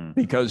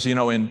 Because,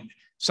 in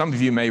some of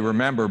you may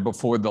remember,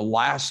 before the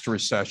last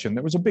recession,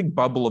 there was a big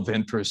bubble of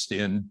interest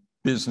in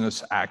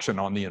business action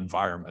on the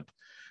environment.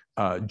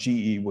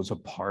 GE was a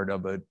part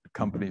of it,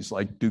 companies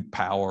like Duke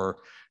Power.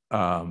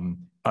 At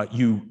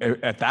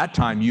that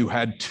time, you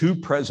had two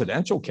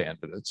presidential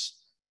candidates,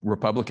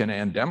 Republican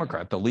and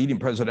Democrat, the leading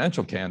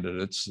presidential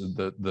candidates,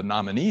 the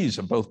nominees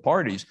of both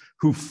parties,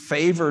 who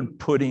favored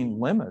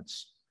putting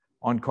limits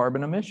on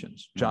carbon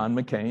emissions. John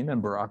McCain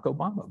and Barack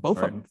Obama, both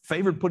of them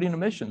favored putting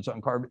emissions on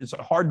carbon. It's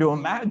hard to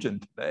imagine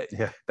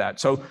today that.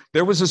 So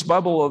there was this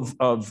bubble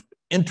of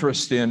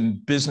interest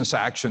in business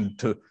action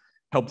to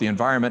help the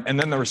environment. And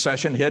then the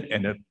recession hit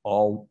and it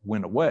all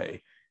went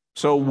away.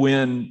 So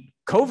when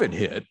COVID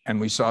hit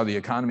and we saw the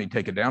economy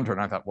take a downturn,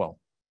 I thought, well,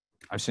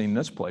 I've seen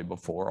this play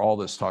before. All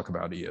this talk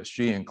about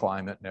ESG and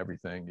climate and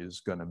everything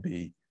is going to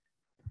be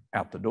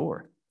out the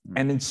door.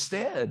 And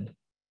instead,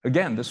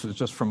 again, this was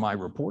just from my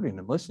reporting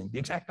and listening, the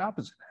exact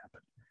opposite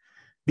happened,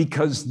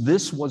 because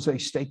this was a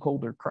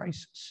stakeholder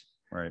crisis.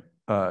 Right.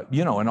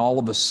 and all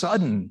of a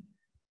sudden,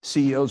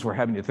 CEOs were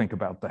having to think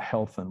about the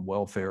health and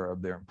welfare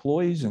of their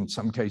employees, in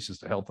some cases,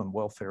 the health and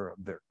welfare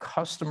of their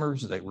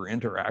customers. They were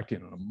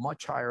interacting on a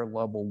much higher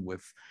level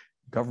with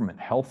government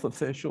health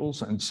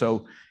officials. And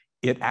so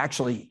it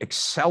actually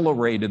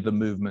accelerated the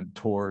movement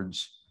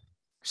towards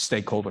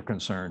stakeholder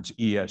concerns,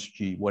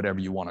 ESG, whatever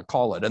you want to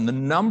call it. And the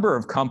number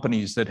of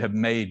companies that have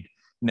made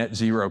net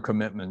zero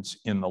commitments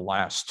in the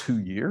last 2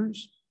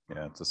 years.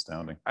 Yeah, it's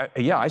astounding.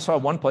 I saw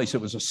one place,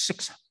 it was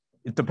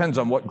it depends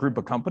on what group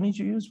of companies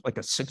you use, like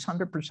a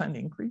 600%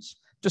 increase.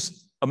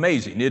 Just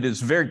amazing. It is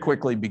very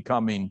quickly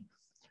becoming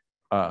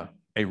a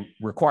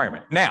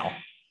requirement. Now,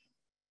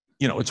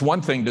 it's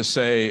one thing to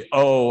say,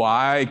 oh,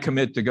 I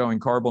commit to going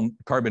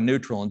carbon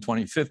neutral in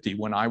 2050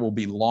 when I will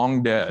be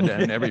long dead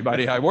and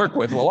everybody I work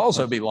with will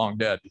also be long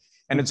dead.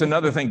 And it's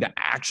another thing to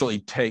actually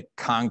take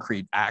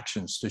concrete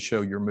actions to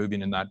show you're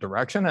moving in that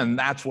direction. And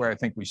that's where I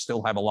think we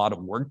still have a lot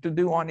of work to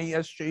do on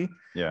ESG.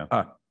 Yeah.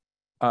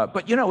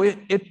 But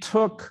it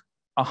took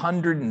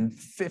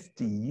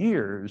 150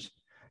 years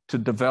to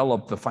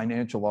develop the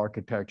financial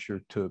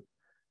architecture to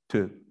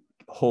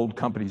hold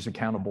companies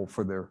accountable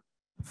for their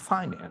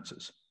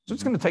finances. So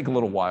it's going to take a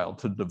little while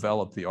to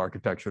develop the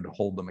architecture to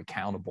hold them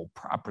accountable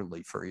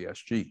properly for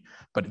ESG.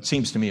 But it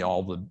seems to me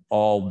all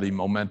the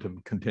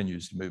momentum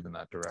continues to move in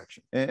that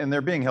direction. And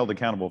they're being held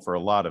accountable for a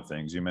lot of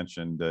things. You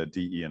mentioned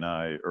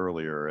DE&I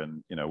earlier,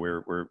 and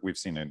we've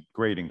seen a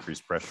great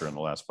increased pressure in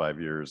the last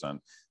 5 years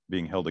on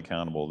being held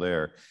accountable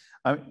there.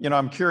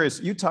 I'm curious,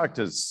 you talk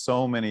to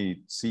so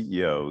many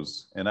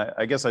CEOs, and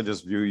I guess I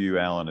just view you,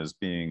 Alan, as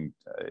being,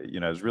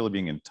 as really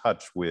being in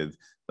touch with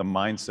the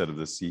mindset of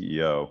the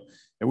CEO.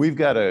 And we've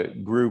got a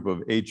group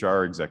of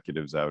HR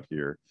executives out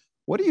here.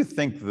 What do you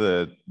think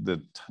the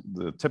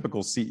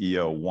typical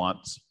CEO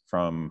wants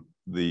from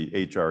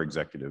the HR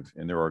executive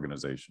in their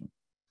organization?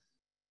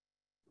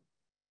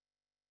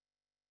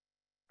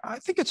 I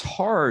think it's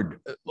hard.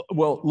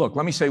 Well, look,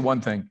 let me say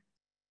one thing.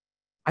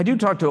 I do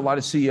talk to a lot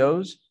of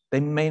CEOs. They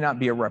may not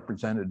be a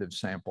representative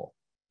sample.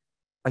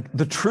 Like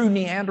the true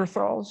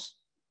Neanderthals,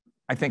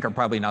 I think are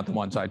probably not the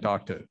ones I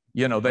talk to.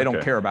 They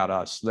don't care about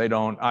us. They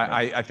don't,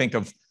 I think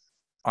of,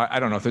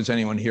 I don't know if there's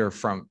anyone here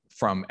from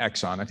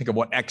Exxon. I think of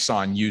what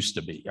Exxon used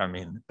to be. I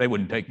mean, they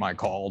wouldn't take my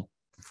call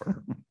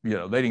for,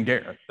 they didn't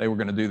care. They were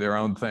going to do their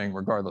own thing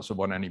regardless of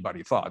what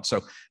anybody thought.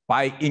 So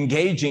by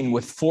engaging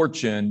with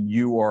Fortune,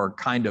 you are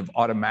kind of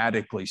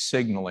automatically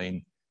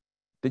signaling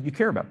that you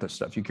care about this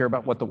stuff. You care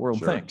about what the world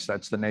thinks.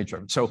 That's the nature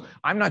of it. So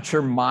I'm not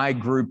sure my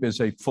group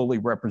is a fully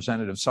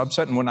representative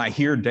subset. And when I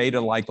hear data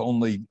like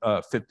only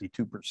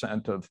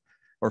 52%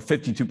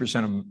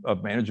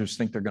 of managers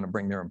think they're going to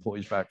bring their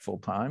employees back full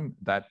time,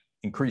 that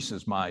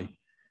increases my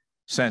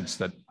sense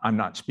that I'm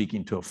not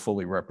speaking to a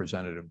fully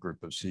representative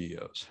group of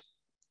CEOs.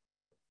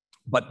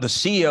 But the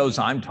CEOs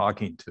I'm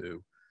talking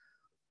to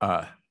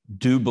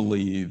do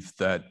believe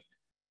that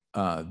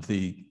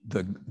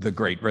the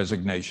great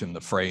resignation,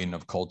 the fraying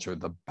of culture,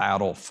 the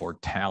battle for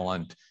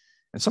talent,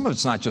 and some of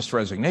it's not just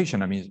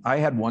resignation. I mean, I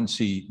had one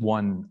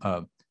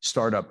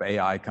startup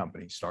AI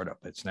company,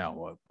 it's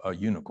now a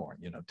unicorn,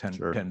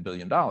 $10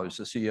 billion. The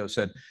CEO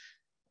said,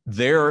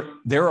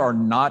 there are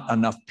not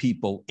enough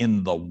people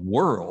in the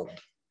world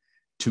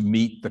to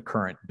meet the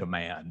current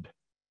demand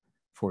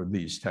for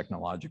these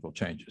technological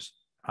changes.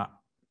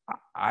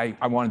 I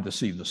wanted to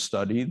see the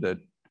study that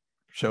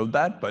showed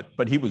that,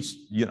 but he was,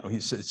 he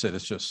said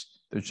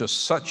there's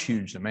just such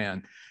huge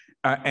demand.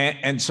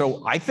 And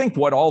so I think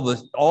what all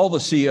the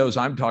CEOs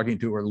I'm talking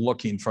to are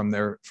looking from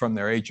their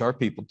HR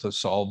people to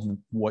solve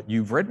what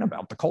you've written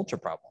about, the culture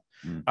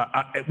problem,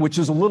 which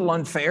is a little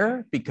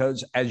unfair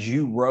because, as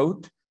you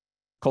wrote,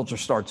 culture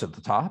starts at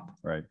the top.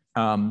 Right.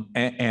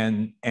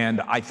 And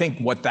I think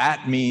what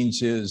that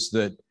means is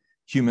that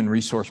human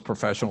resource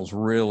professionals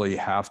really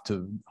have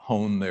to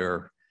hone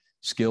their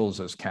skills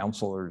as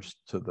counselors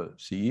to the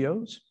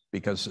CEOs,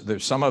 because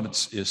there's some of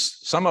it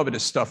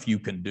is stuff you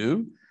can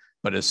do,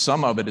 but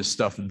some of it is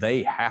stuff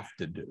they have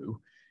to do,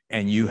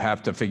 and you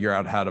have to figure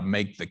out how to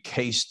make the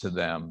case to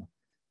them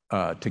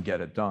to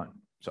get it done.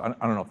 So I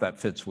don't know if that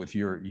fits with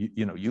you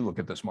look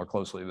at this more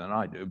closely than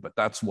I do, but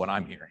that's what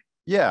I'm hearing.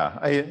 Yeah,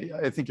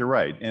 I think you're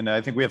right. And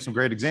I think we have some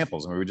great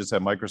examples. I mean, we just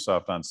had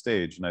Microsoft on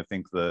stage, and I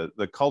think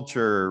the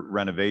culture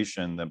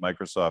renovation that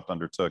Microsoft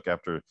undertook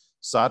after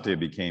Satya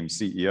became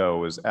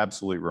CEO was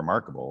absolutely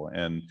remarkable.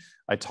 And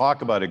I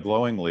talk about it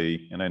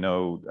glowingly, and I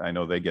know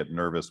they get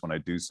nervous when I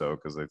do so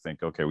because they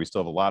think, okay, we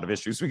still have a lot of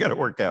issues we got to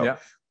work out. Yeah.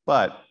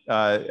 But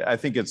I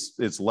think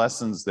it's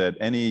lessons that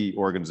any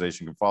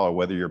organization can follow,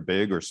 whether you're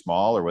big or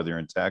small, or whether you're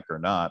in tech or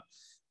not.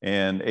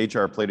 And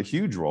HR played a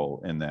huge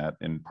role in that,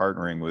 in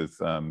partnering with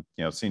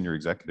senior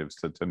executives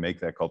to make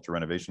that culture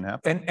renovation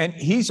happen. And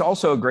he's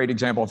also a great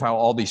example of how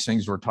all these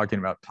things we're talking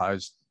about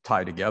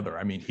tie together.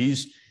 I mean,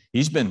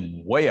 he's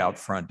been way out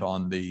front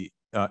on the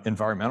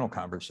environmental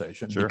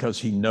conversation because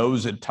he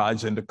knows it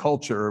ties into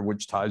culture,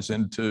 which ties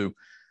into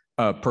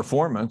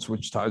performance,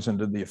 which ties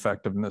into the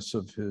effectiveness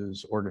of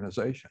his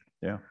organization.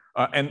 Yeah.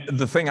 And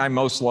the thing I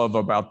most love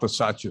about the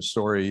Satya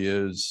story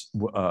is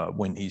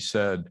when he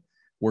said,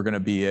 we're going to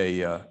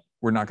be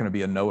we're not going to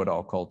be a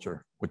know-it-all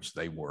culture, which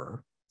they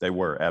were. They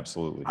were,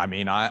 absolutely. I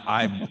mean,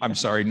 I'm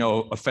sorry,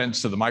 no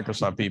offense to the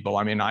Microsoft people.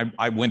 I mean,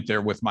 I went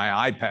there with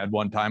my iPad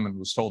one time and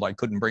was told I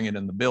couldn't bring it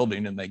in the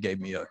building, and they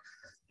gave me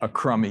a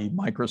crummy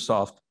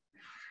Microsoft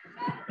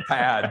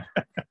pad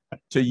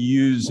to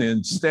use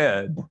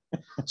instead.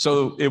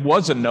 So it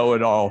was a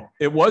know-it-all.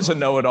 It was a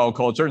know-it-all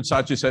culture. And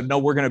Satya said, no,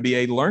 we're going to be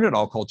a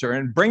learn-it-all culture.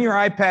 And bring your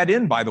iPad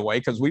in, by the way,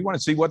 because we want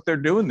to see what they're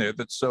doing there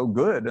that's so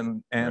good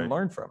and Right.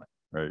 learn from it.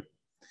 Right.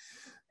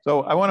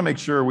 So I want to make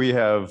sure we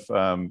have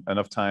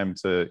enough time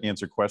to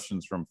answer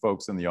questions from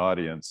folks in the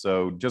audience.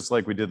 So just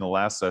like we did in the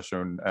last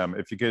session,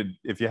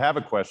 if you have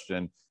a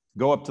question,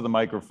 go up to the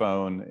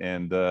microphone,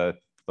 and the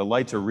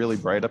lights are really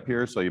bright up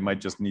here, so you might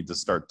just need to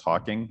start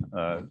talking.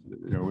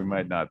 We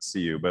might not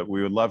see you, but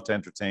we would love to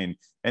entertain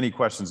any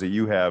questions that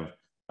you have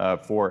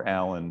for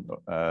Alan,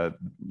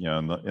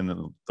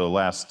 in the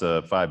last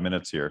 5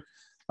 minutes here.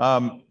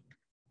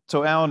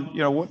 So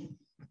Alan,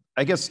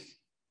 I guess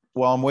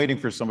while I'm waiting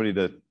for somebody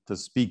to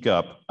speak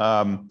up,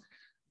 I'm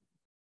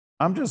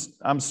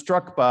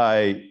struck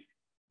by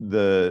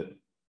the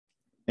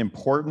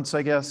importance,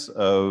 I guess,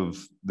 of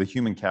the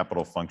human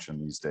capital function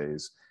these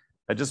days.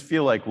 I just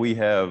feel like we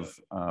have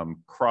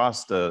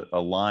crossed a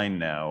line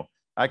now.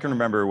 I can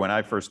remember when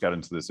I first got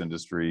into this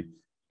industry,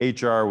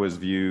 HR was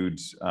viewed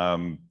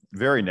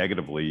very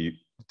negatively,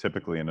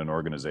 typically in an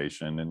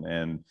organization,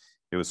 and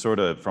it was sort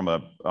of, from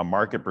a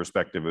market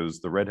perspective, it was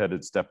the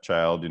redheaded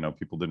stepchild.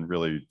 People didn't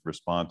really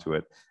respond to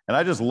it. And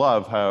I just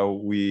love how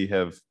we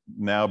have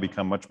now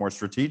become much more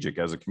strategic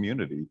as a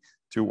community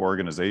to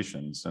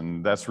organizations.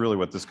 And that's really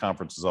what this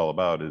conference is all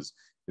about, is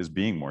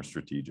being more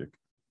strategic.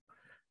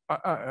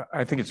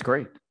 I think it's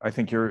great. I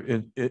think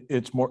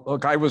it's more,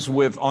 look, I was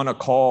on a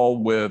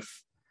call with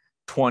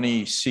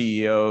 20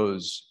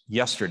 CEOs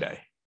yesterday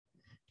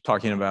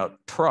talking about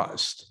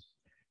trust.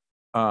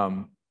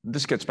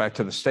 This gets back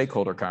to the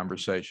stakeholder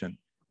conversation.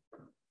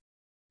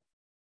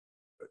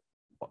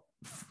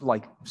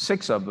 Like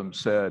 6 of them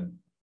said,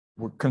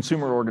 we're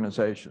consumer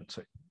organizations.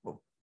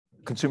 Well,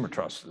 consumer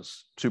trust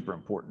is super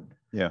important.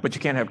 Yeah. But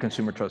you can't have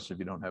consumer trust if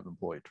you don't have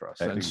employee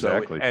trust.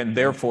 Exactly. And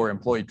therefore,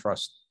 employee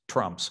trust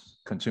trumps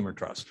consumer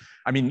trust.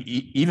 I mean,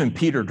 even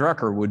Peter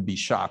Drucker would be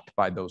shocked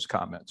by those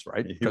comments,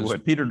 right? Because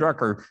Peter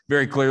Drucker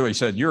very clearly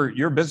said,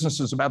 your business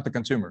is about the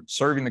consumer,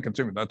 serving the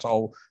consumer. That's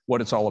all what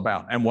it's all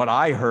about. And what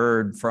I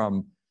heard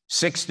from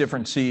 6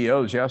 different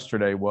CEOs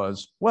yesterday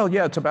was, well,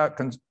 yeah, it's about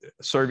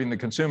serving the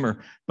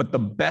consumer, but the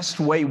best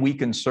way we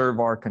can serve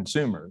our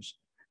consumers,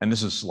 and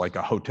this is like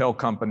a hotel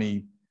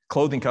company,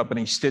 clothing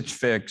company, Stitch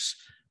Fix,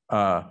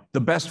 the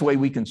best way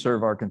we can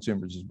serve our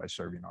consumers is by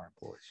serving our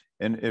employees.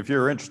 And if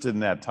you're interested in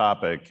that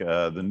topic,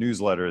 the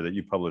newsletter that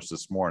you published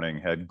this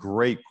morning had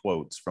great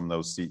quotes from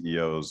those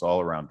CEOs all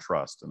around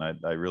trust. And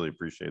I really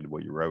appreciated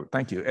what you wrote.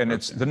 Thank you. And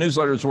the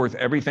newsletter is worth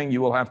everything.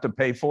 You will have to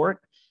pay for it.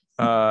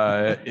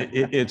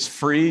 It's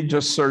free.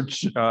 Just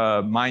search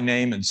my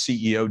name and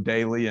CEO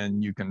Daily,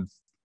 and you can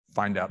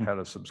find out how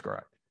to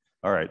subscribe.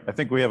 All right. I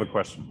think we have a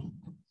question.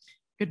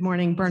 Good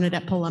morning,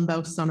 Bernadette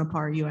Palumbo,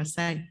 Sonopar,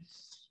 USA.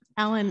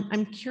 Alan,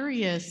 I'm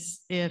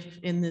curious if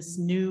in this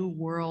new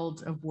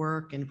world of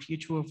work and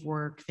future of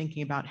work,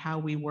 thinking about how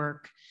we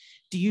work,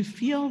 do you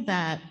feel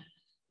that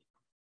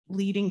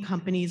leading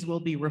companies will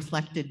be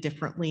reflected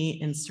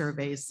differently in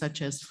surveys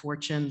such as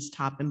Fortune's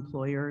top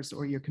employers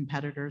or your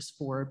competitors,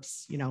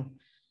 Forbes,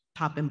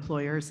 top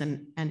employers?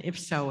 And if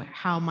so,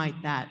 how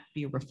might that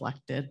be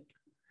reflected?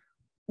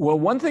 Well,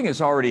 one thing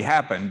has already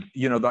happened.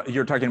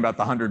 You're talking about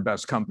the 100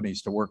 best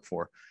companies to work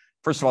for.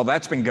 First of all,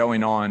 that's been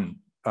going on.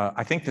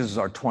 I think this is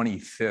our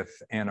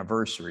 25th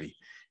anniversary.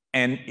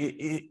 And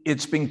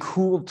it's been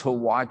cool to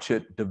watch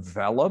it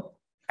develop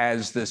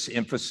as this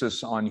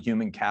emphasis on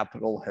human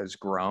capital has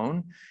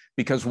grown,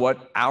 because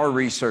what our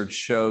research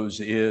shows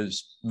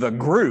is the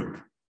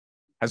group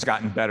has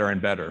gotten better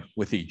and better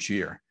with each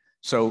year.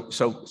 So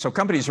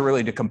companies are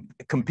really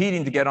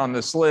competing to get on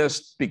this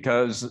list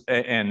because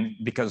they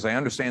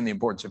understand the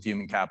importance of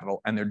human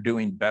capital, and they're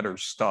doing better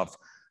stuff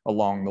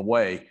along the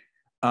way.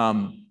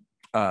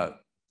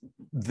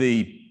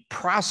 The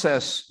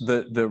process,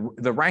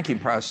 the ranking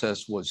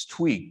process was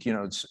tweaked.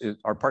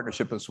 Our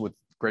partnership is with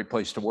Great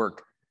Place to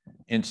Work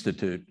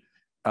Institute.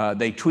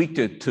 They tweaked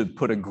it to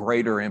put a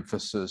greater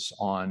emphasis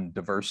on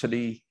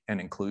diversity and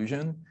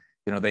inclusion.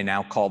 They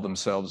now call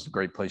themselves the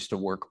Great Place to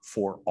Work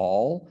for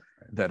All.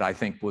 That I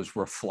think was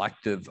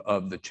reflective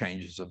of the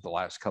changes of the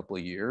last couple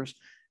of years.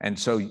 And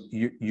so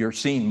you're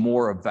seeing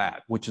more of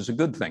that, which is a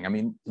good thing. I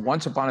mean,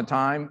 once upon a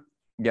time,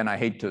 again, I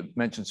hate to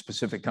mention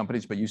specific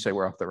companies, but you say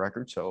we're off the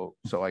record, so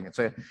I can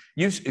say it.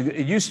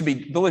 It used to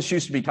be, the list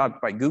used to be topped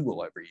by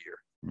Google every year,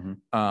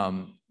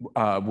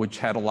 which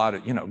had a lot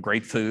of,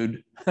 great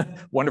food,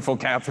 wonderful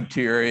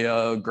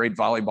cafeteria, great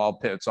volleyball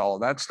pits, all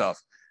of that stuff,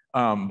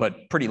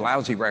 but pretty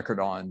lousy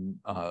record on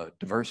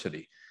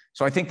diversity.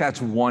 So I think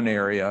that's one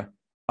area.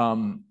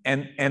 And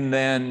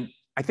then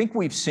I think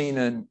we've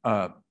seen,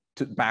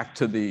 back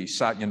to the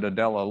Satya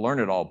Nadella learn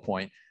it all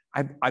point,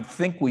 I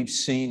think we've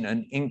seen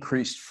an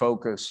increased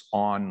focus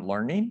on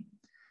learning.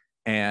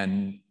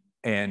 and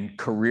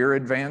career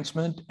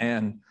advancement.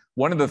 And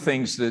one of the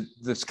things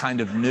that's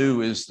kind of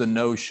new is the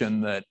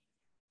notion that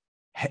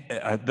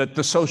that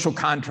the social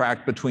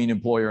contract between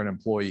employer and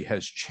employee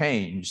has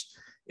changed,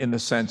 in the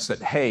sense that,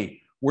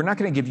 hey, we're not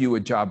going to give you a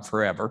job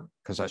forever,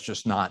 because that's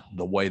just not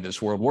the way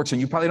this world works.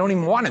 And you probably don't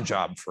even want a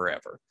job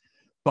forever.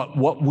 But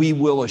what we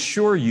will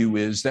assure you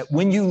is that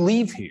when you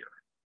leave here,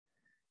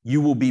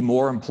 you will be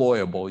more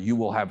employable. You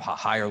will have a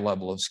higher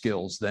level of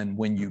skills than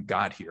when you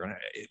got here. And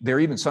there are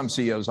even some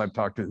CEOs I've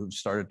talked to who've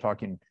started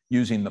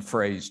using the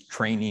phrase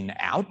training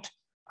out.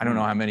 I don't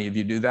know how many of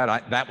you do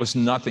that. That was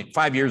nothing.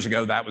 5 years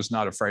ago, that was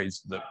not a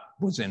phrase that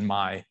was in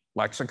my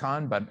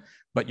lexicon,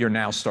 but you're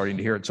now starting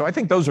to hear it. So I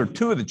think those are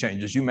two of the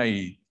changes. You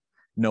may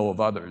know of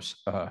others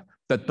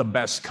that the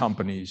best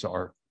companies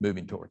are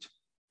moving towards.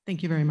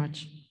 Thank you very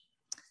much.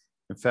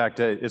 In fact,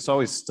 it's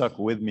always stuck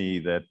with me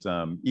that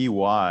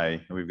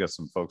EY, and we've got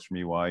some folks from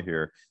EY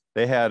here,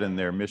 they had in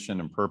their mission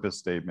and purpose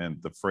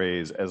statement the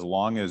phrase, as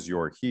long as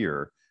you're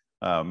here,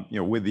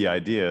 with the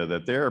idea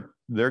that they're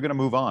going to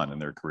move on in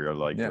their career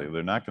likely. Yeah.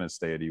 They're not going to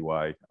stay at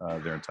EY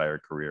their entire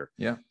career.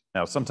 Yeah.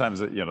 Now,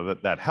 sometimes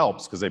that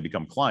helps because they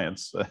become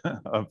clients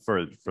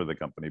for the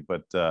company,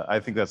 but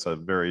I think that's a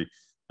very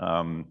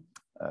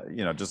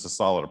just a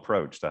solid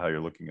approach to how you're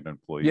looking at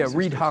employees. Yeah,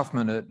 Reid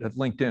Hoffman at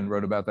LinkedIn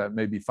wrote about that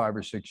maybe 5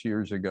 or 6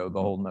 years ago,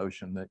 the whole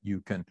notion that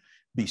you can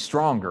be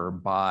stronger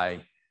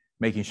by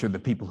making sure the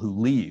people who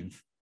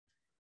leave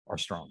are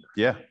stronger.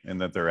 Yeah, and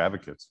that they're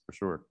advocates, for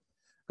sure.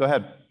 Go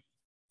ahead.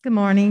 Good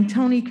morning,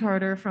 Tony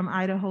Carter from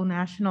Idaho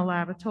National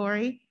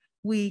Laboratory.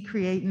 We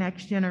create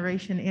next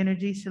generation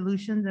energy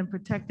solutions and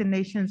protect the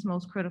nation's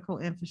most critical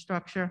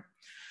infrastructure.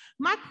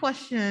 My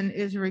question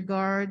is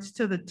regards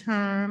to the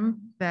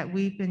term that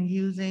we've been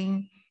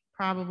using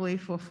probably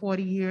for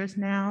 40 years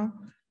now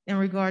in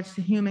regards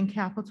to human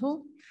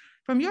capital.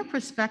 From your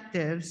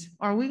perspectives,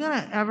 are we going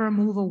to ever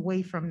move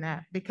away from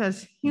that?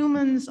 Because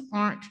humans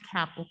aren't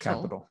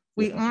capital.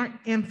 We aren't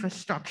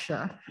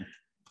infrastructure.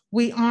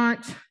 We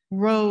aren't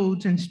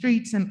roads and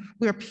streets, and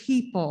we're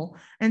people.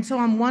 And so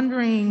I'm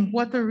wondering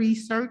what the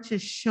research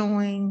is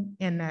showing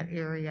in that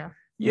area.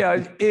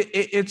 Yeah,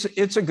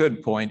 it's a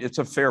good point. It's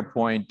a fair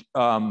point.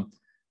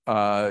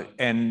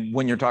 And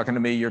when you're talking to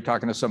me, you're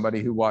talking to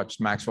somebody who watched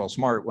Maxwell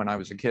Smart when I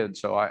was a kid.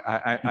 So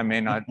I may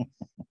not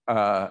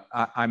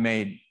I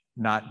may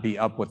not be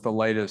up with the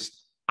latest.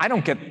 I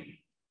don't get.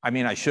 I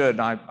mean, I should.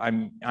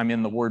 I'm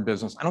in the word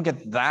business. I don't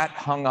get that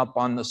hung up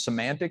on the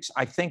semantics.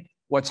 I think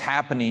what's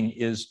happening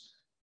is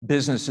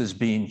business is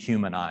being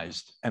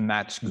humanized, and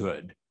that's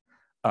good.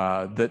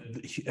 That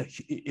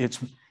it's.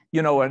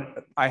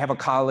 I have a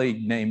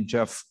colleague named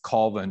Jeff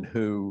Colvin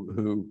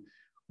who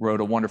wrote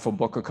a wonderful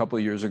book a couple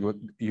of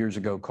years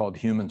ago called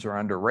Humans Are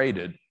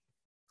Underrated.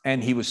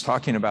 And he was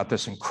talking about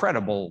this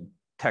incredible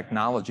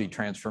technology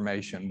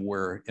transformation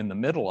we're in the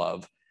middle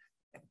of.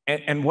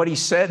 And what he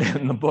said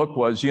in the book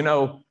was,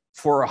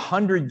 for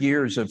 100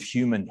 years of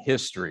human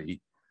history,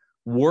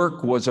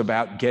 work was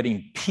about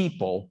getting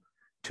people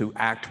to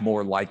act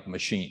more like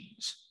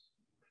machines.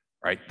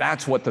 Right?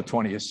 That's what the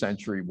 20th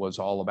century was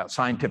all about.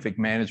 Scientific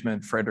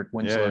management, Frederick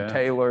Winslow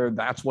Taylor,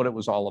 that's what it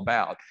was all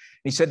about.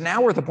 He said,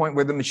 now we're at the point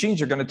where the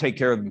machines are going to take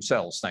care of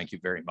themselves. Thank you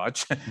very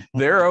much.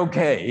 They're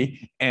okay.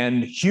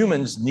 And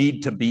humans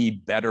need to be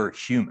better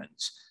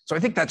humans. So I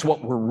think that's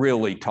what we're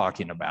really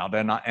talking about.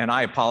 And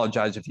I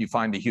apologize if you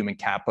find the human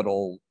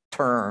capital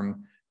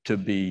term to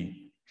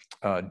be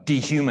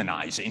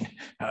dehumanizing,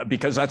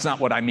 because that's not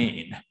what I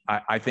mean.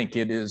 I think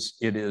it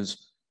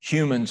is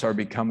humans are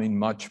becoming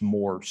much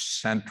more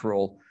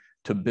central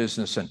to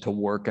business and to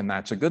work, and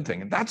that's a good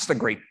thing. And that's the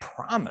great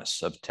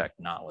promise of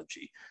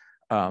technology.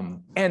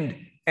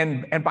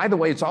 And by the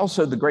way, it's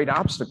also the great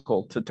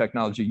obstacle to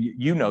technology.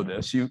 You know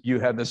this, you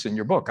had this in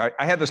your book.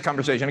 I had this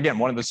conversation, again,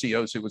 one of the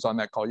CEOs who was on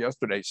that call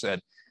yesterday said,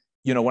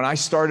 when I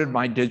started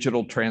my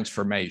digital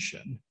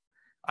transformation,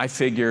 I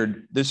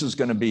figured this is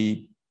going to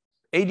be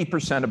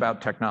 80%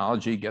 about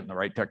technology, getting the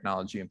right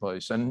technology in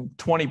place, and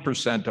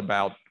 20%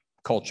 about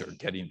culture,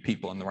 getting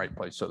people in the right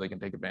place so they can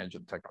take advantage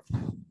of the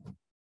technology.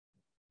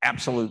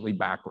 Absolutely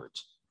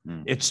backwards.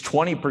 It's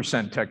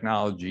 20%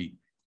 technology,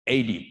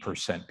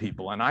 80%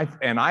 people.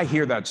 And I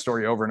hear that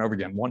story over and over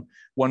again.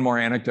 One more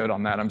anecdote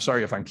on that. I'm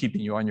sorry if I'm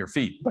keeping you on your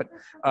feet, but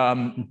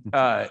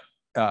I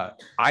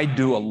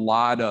do a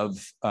lot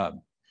of,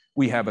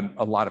 we have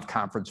a lot of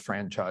conference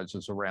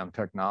franchises around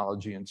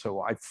technology. And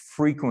so I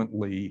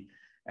frequently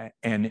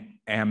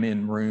am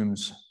in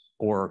rooms,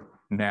 or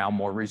now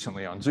more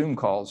recently on Zoom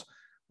calls,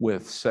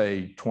 with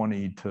say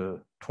 20 to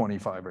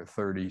 25 or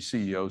 30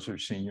 CEOs or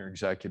senior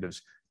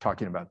executives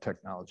talking about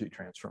technology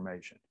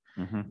transformation.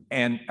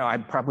 And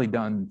I've probably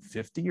done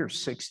 50 or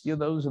 60 of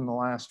those in the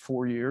last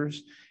 4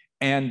 years.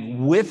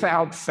 And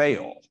without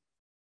fail,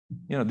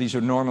 these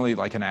are normally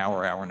like an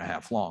hour, hour and a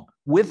half long.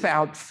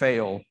 Without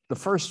fail, the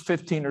first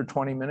 15 or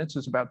 20 minutes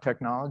is about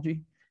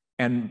technology.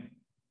 And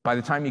by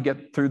the time you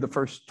get through the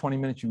first 20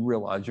 minutes, you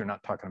realize you're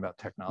not talking about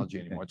technology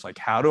anymore. It's like,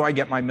 how do I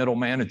get my middle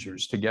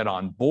managers to get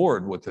on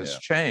board with this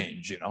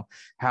change?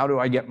 How do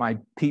I get my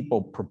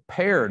people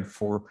prepared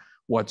for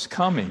what's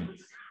coming.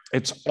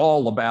 It's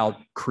all about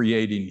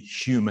creating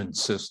human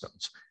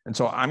systems. And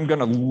so I'm going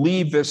to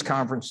leave this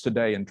conference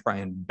today and try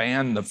and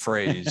ban the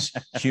phrase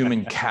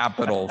human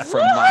capital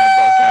from my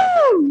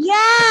vocabulary.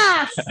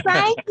 Yes,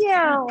 thank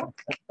you.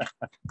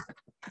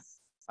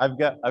 I've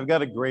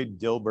got a great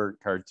Dilbert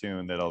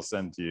cartoon that I'll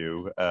send to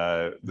you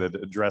that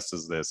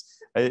addresses this.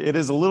 It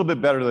is a little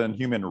bit better than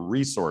human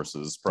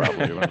resources,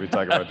 probably, when we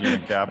talk about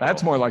human capital.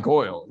 That's more like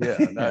oil. Yeah,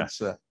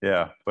 that's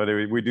yeah. But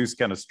we do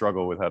kind of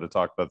struggle with how to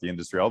talk about the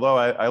industry. Although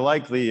I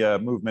like the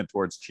movement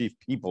towards chief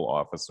people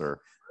officer,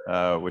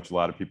 which a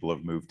lot of people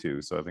have moved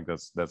to. So I think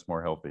that's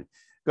more healthy.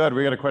 Good.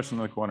 We got a question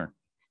in the corner.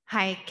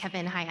 Hi,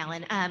 Kevin. Hi,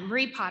 Alan.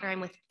 Marie Potter.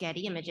 I'm with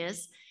Getty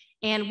Images,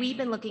 and we've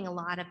been looking a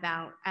lot at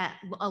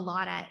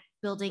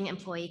building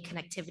employee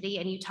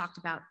connectivity. And you talked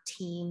about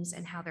teams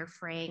and how they're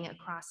fraying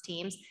across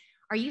teams.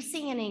 Are you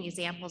seeing any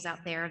examples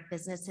out there of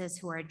businesses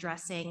who are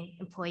addressing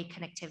employee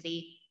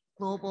connectivity,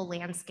 global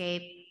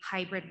landscape,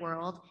 hybrid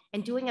world,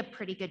 and doing a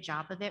pretty good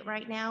job of it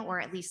right now, or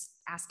at least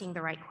asking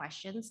the right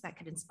questions that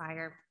could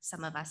inspire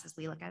some of us as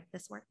we look at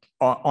this work?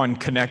 On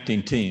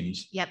connecting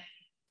teams? Yep.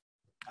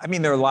 I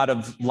mean, there are a lot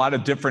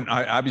of different,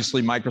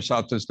 obviously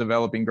Microsoft is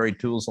developing great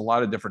tools, a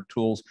lot of different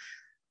tools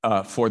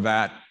for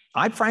that.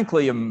 I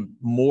frankly am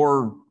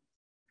more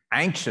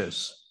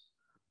anxious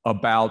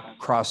about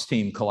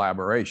cross-team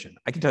collaboration.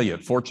 I can tell you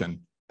at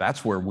Fortune,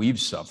 that's where we've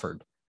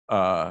suffered.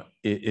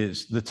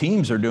 Is the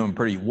teams are doing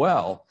pretty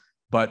well,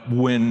 but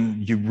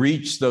when you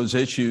reach those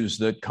issues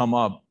that come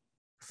up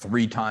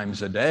 3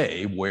 times a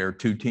day where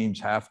 2 teams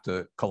have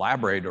to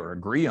collaborate or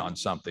agree on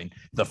something,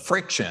 the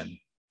friction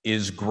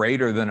is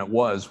greater than it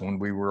was when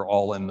we were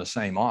all in the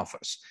same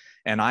office.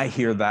 And I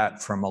hear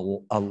that from a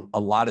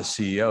lot of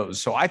CEOs.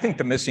 So I think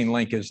the missing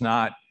link is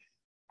not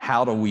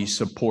how do we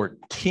support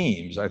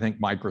teams. I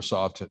think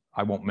Microsoft,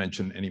 I won't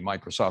mention any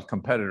Microsoft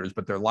competitors,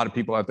 but there are a lot of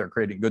people out there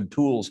creating good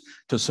tools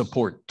to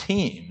support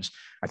teams.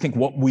 I think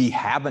what we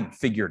haven't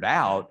figured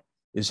out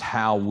is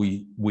how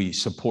we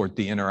support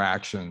the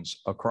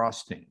interactions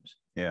across teams.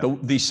 Yeah.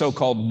 The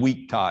so-called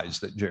weak ties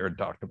that Jared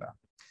talked about.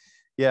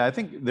 Yeah, I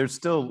think there's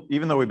still,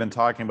 even though we've been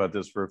talking about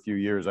this for a few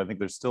years, I think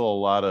there's still a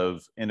lot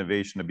of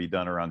innovation to be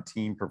done around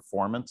team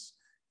performance.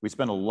 We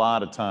spend a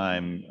lot of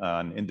time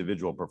on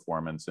individual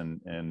performance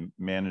and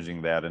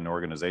managing that in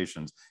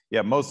organizations.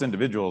 Yeah, most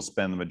individuals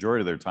spend the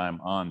majority of their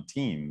time on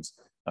teams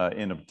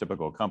in a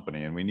typical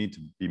company, and we need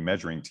to be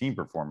measuring team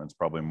performance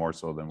probably more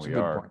so than we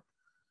are. Point.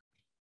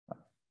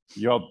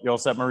 You all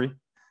set, Marie?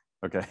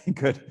 Okay,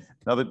 good.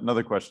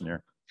 Another question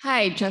here.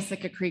 Hi,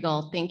 Jessica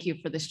Kriegel. Thank you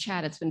for this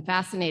chat. It's been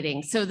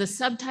fascinating. So the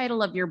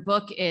subtitle of your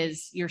book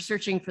is You're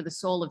Searching for the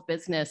Soul of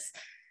Business.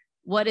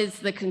 What is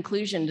the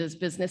conclusion? Does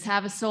business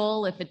have a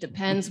soul? If it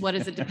depends, what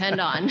does it depend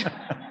on?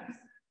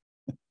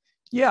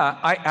 Yeah,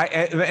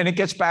 and it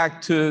gets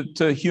back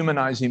to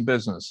humanizing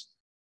business.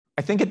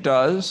 I think it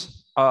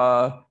does. You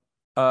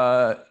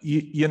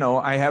know,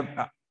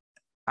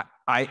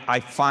 I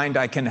find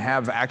I can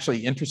have actually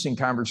interesting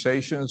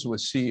conversations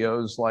with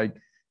CEOs, like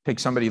take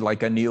somebody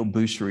like Anil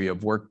Bhusri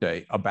of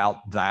Workday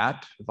about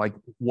that. Like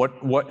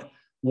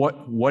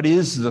what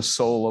is the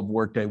soul of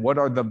Workday? What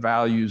are the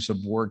values of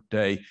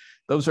Workday?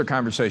 Those are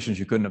conversations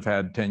you couldn't have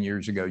had 10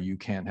 years ago, you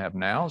can't have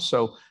now.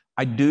 So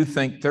I do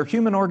think they're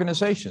human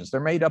organizations.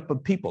 They're made up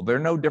of people. They're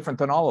no different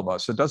than all of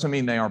us. It doesn't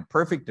mean they aren't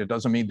perfect. It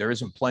doesn't mean there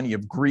isn't plenty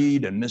of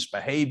greed and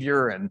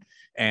misbehavior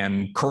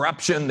and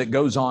corruption that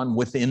goes on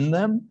within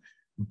them.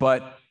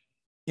 But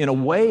in a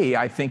way,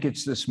 I think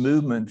it's this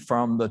movement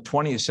from the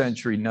 20th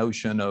century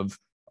notion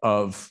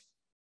of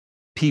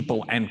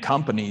people and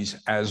companies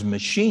as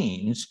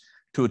machines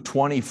to a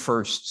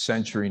 21st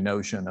century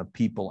notion of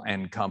people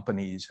and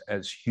companies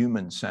as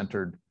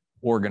human-centered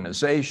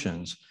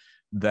organizations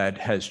that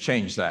has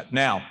changed that.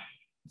 Now,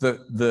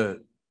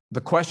 the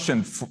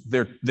question,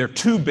 there are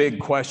 2 big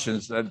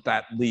questions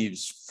that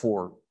leaves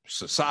for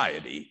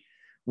society.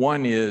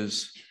 One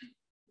is,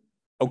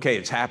 okay,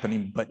 it's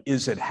happening, but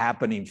is it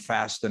happening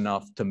fast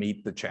enough to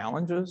meet the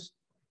challenges?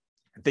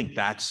 I think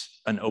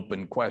that's an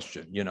open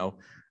question. You know,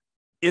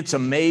 it's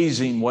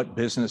amazing what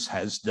business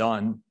has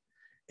done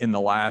in the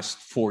last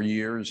 4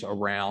 years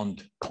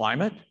around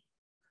climate,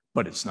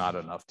 but it's not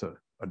enough to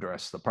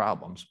address the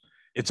problems.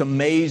 It's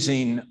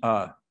amazing,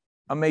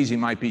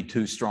 amazing might be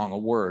too strong a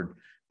word,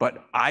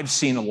 but I've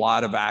seen a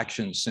lot of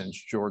action since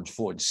George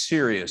Floyd,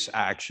 serious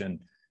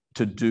action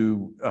to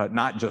do,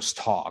 not just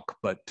talk,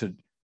 but to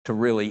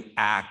really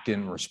act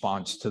in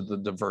response to the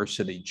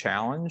diversity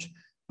challenge.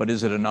 But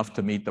is it enough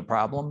to meet the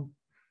problem?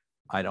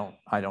 I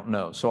don't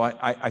know. So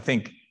I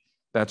think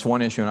that's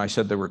one issue, and I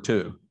said there were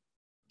 2.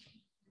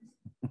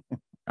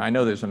 I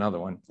know there's another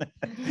one.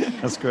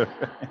 That's good.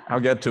 I'll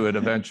get to it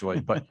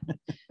eventually, but.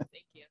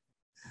 Thank you.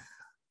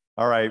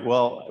 All right,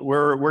 well,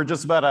 we're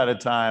just about out of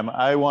time.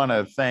 I want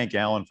to thank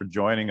Alan for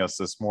joining us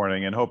this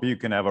morning and hope you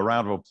can have a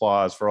round of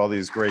applause for all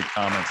these great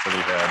comments that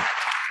we had.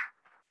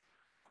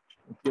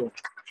 Thank you.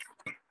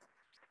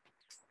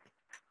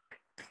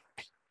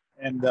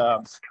 And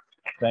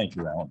thank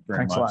you, Alan,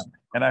 very much. Thanks a lot.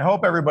 And I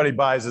hope everybody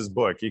buys his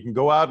book. You can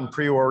go out and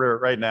pre-order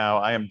it right now.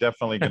 I am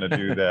definitely going to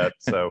do that.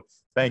 So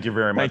thank you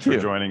very much for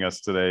joining us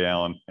today,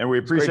 Alan. And we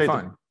appreciate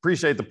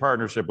the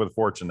partnership with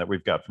Fortune that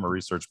we've got from a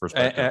research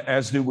perspective.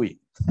 As do we.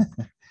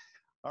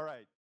 All right.